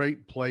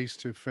great place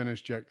to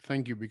finish, Jack.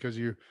 Thank you, because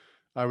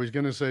I was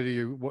going to say to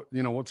you,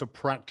 what's a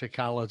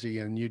practicality,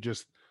 and you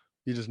just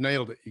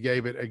nailed it. You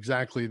gave it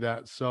exactly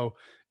that. So,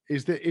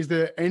 is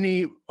there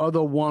any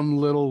other one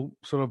little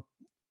sort of,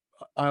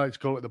 I like to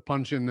call it the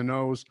punch in the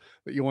nose,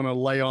 that you want to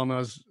lay on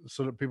us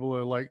so that people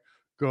are like,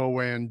 go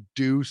away and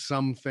do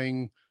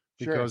something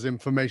because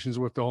information's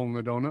worth the hole in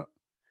the donut?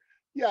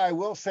 Yeah, I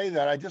will say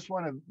that. I just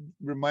want to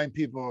remind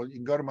people, you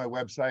can go to my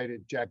website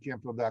at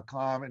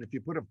jackcanfield.com. And if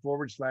you put a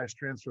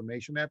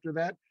 /transformation after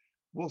that,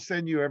 we'll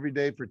send you every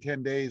day for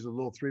 10 days a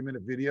little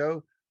 3-minute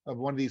video of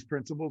one of these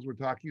principles we're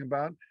talking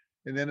about,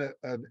 and then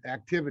an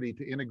activity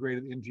to integrate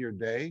it into your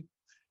day.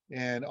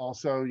 And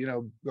also, you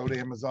know, go to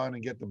Amazon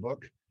and get the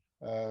book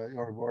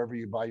or wherever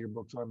you buy your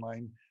books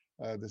online,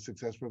 the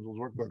Success Principles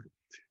Workbook.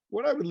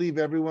 What I would leave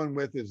everyone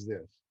with is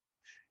this.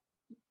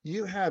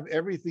 You have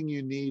everything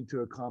you need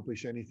to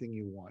accomplish anything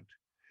you want.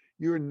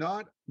 You're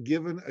not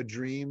given a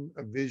dream,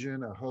 a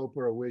vision, a hope,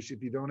 or a wish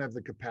if you don't have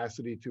the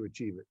capacity to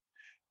achieve it.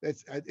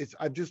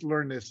 I've just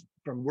learned this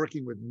from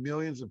working with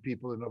millions of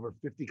people in over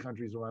 50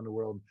 countries around the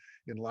world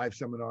in live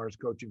seminars,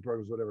 coaching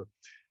programs, whatever.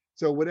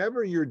 So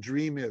whatever your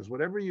dream is,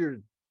 whatever you're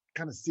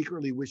kind of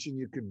secretly wishing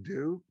you could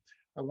do,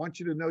 I want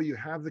you to know you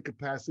have the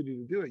capacity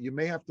to do it. You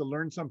may have to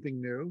learn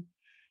something new.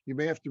 You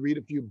may have to read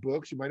a few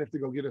books. You might have to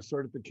go get a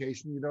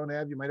certification you don't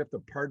have. You might have to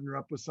partner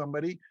up with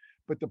somebody.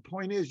 But the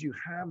point is, you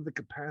have the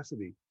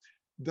capacity.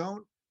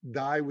 Don't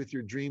die with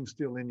your dream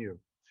still in you.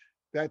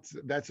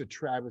 That's a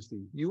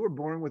travesty. You were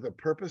born with a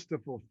purpose to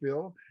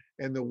fulfill,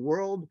 and the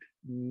world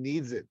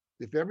needs it.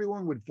 If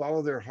everyone would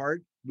follow their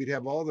heart, we'd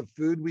have all the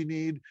food we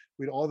need.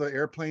 All the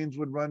airplanes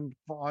would run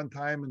on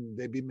time and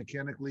they'd be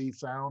mechanically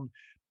sound.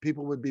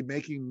 People would be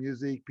making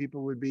music.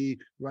 People would be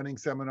running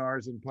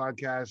seminars and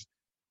podcasts,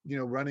 you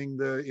know, running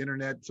the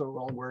internet so it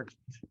all works,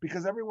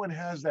 because everyone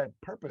has that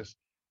purpose,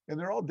 and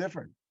they're all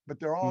different, but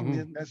they're all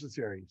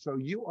necessary. So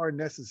you are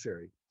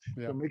necessary.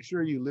 Yeah. So make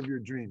sure you live your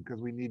dream,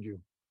 because we need you.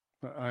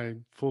 I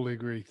fully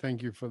agree.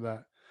 Thank you for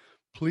that.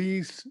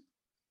 Please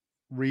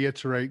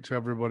reiterate to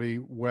everybody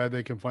where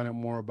they can find out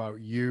more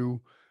about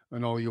you,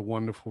 and all your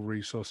wonderful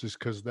resources,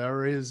 because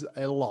there is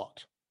a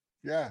lot.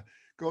 Yeah.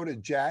 Go to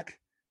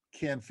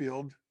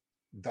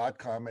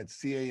jackcanfield.com.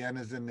 It's CAN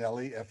as in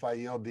Nelly,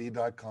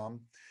 FIELD.com.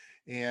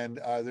 And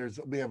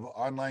we have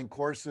online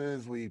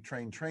courses. We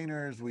train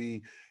trainers.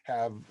 We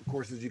have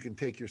courses you can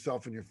take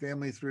yourself and your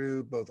family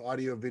through, both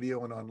audio,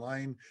 video, and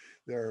online.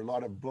 There are a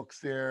lot of books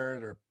there.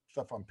 There are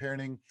stuff on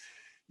parenting.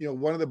 You know,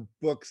 one of the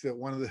books that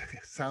one of the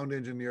sound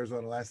engineers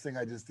on the last thing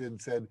I just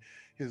did said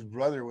his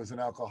brother was an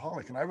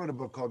alcoholic. And I wrote a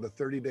book called The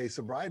 30-Day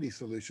Sobriety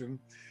Solution.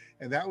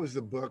 And that was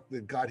the book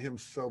that got him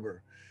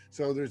sober.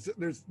 So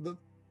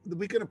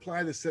we can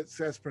apply the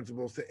success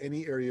principles to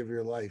any area of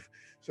your life.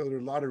 So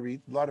there's a lot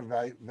of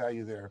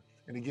value there.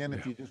 And again,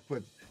 if you just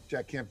put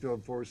Jack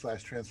Canfield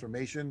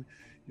 /transformation,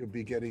 you'll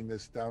be getting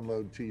this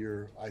download to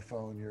your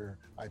iPhone, your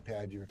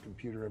iPad, your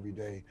computer every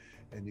day,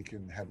 and you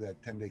can have that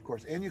 10-day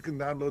course. And you can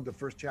download the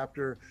first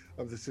chapter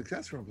of the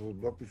Success Principles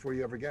book before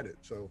you ever get it.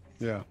 So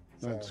yeah,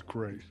 that's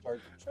great.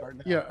 Start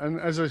now. Yeah, and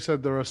as I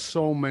said, there are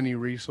so many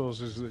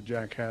resources that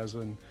Jack has,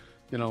 and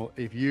you know,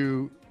 if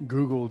you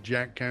Google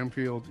Jack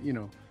Canfield, you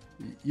know,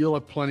 you'll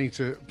have plenty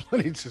to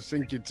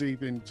sink your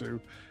teeth into.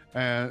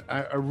 And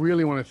I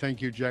really want to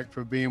thank you, Jack,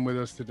 for being with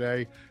us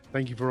today.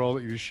 Thank you for all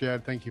that you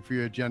shared. Thank you for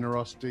your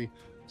generosity.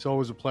 It's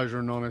always a pleasure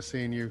and honor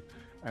seeing you.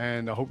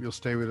 And I hope you'll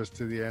stay with us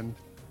to the end.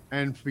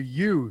 And for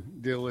you,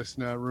 dear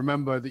listener,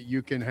 remember that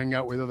you can hang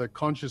out with other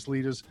conscious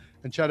leaders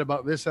and chat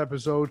about this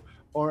episode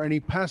or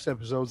any past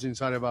episodes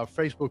inside of our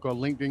Facebook or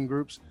LinkedIn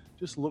groups.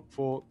 Just look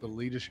for the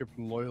Leadership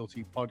and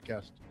Loyalty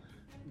Podcast.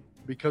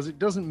 Because it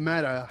doesn't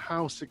matter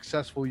how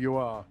successful you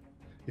are.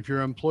 If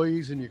your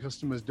employees and your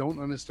customers don't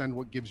understand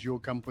what gives your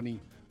company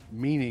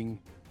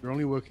meaning, you're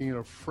only working at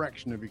a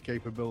fraction of your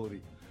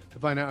capability. To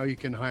find out how you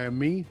can hire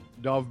me,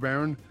 Dov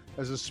Baron,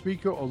 as a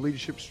speaker or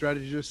leadership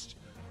strategist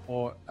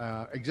or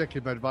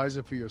executive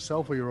advisor for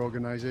yourself or your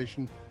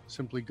organization,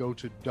 simply go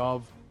to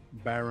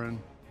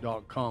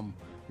dovbaron.com.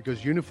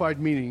 Because unified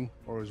meaning,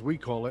 or as we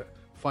call it,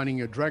 finding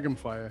your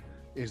dragonfire,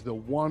 is the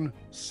one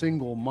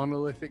single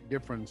monolithic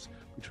difference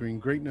between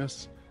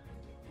greatness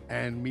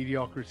and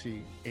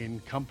mediocrity in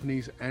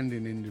companies and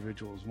in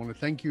individuals. I want to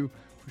thank you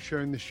for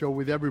sharing the show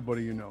with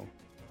everybody you know.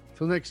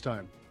 Till next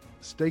time,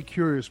 stay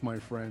curious, my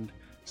friend.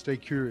 Stay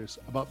curious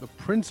about the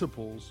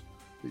principles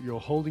that you're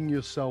holding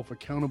yourself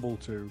accountable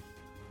to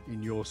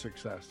in your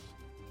success.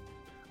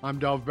 I'm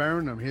Dov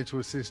Baron. I'm here to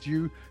assist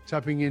you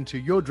tapping into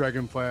your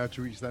dragonfire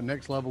to reach that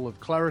next level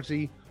of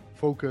clarity,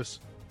 focus,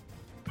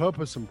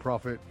 purpose, and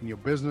profit in your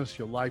business,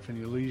 your life, and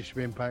your leadership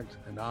impact.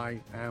 And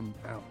I am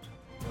out.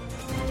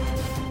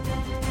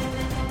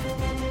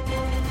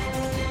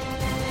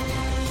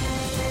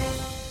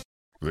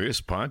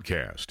 This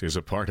podcast is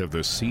a part of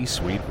the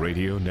C-Suite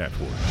Radio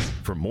Network.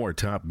 For more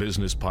top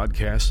business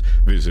podcasts,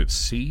 visit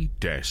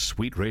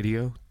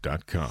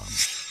c-suiteradio.com.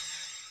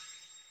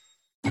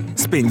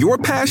 Spin your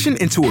passion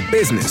into a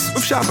business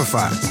with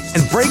Shopify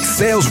and break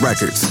sales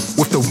records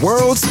with the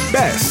world's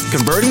best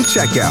converting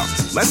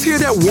checkout. Let's hear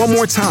that one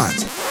more time.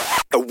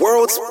 The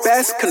world's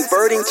best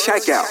converting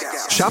checkout.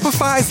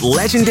 Shopify's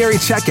legendary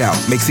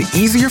checkout makes it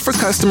easier for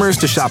customers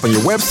to shop on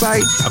your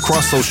website,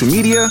 across social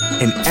media,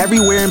 and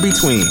everywhere in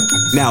between.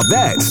 Now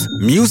that's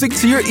music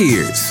to your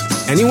ears.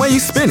 Any way you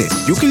spin it,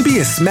 you can be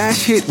a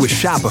smash hit with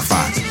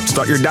Shopify.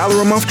 Start your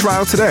 $1 a month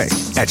trial today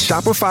at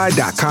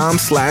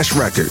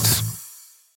shopify.com/records.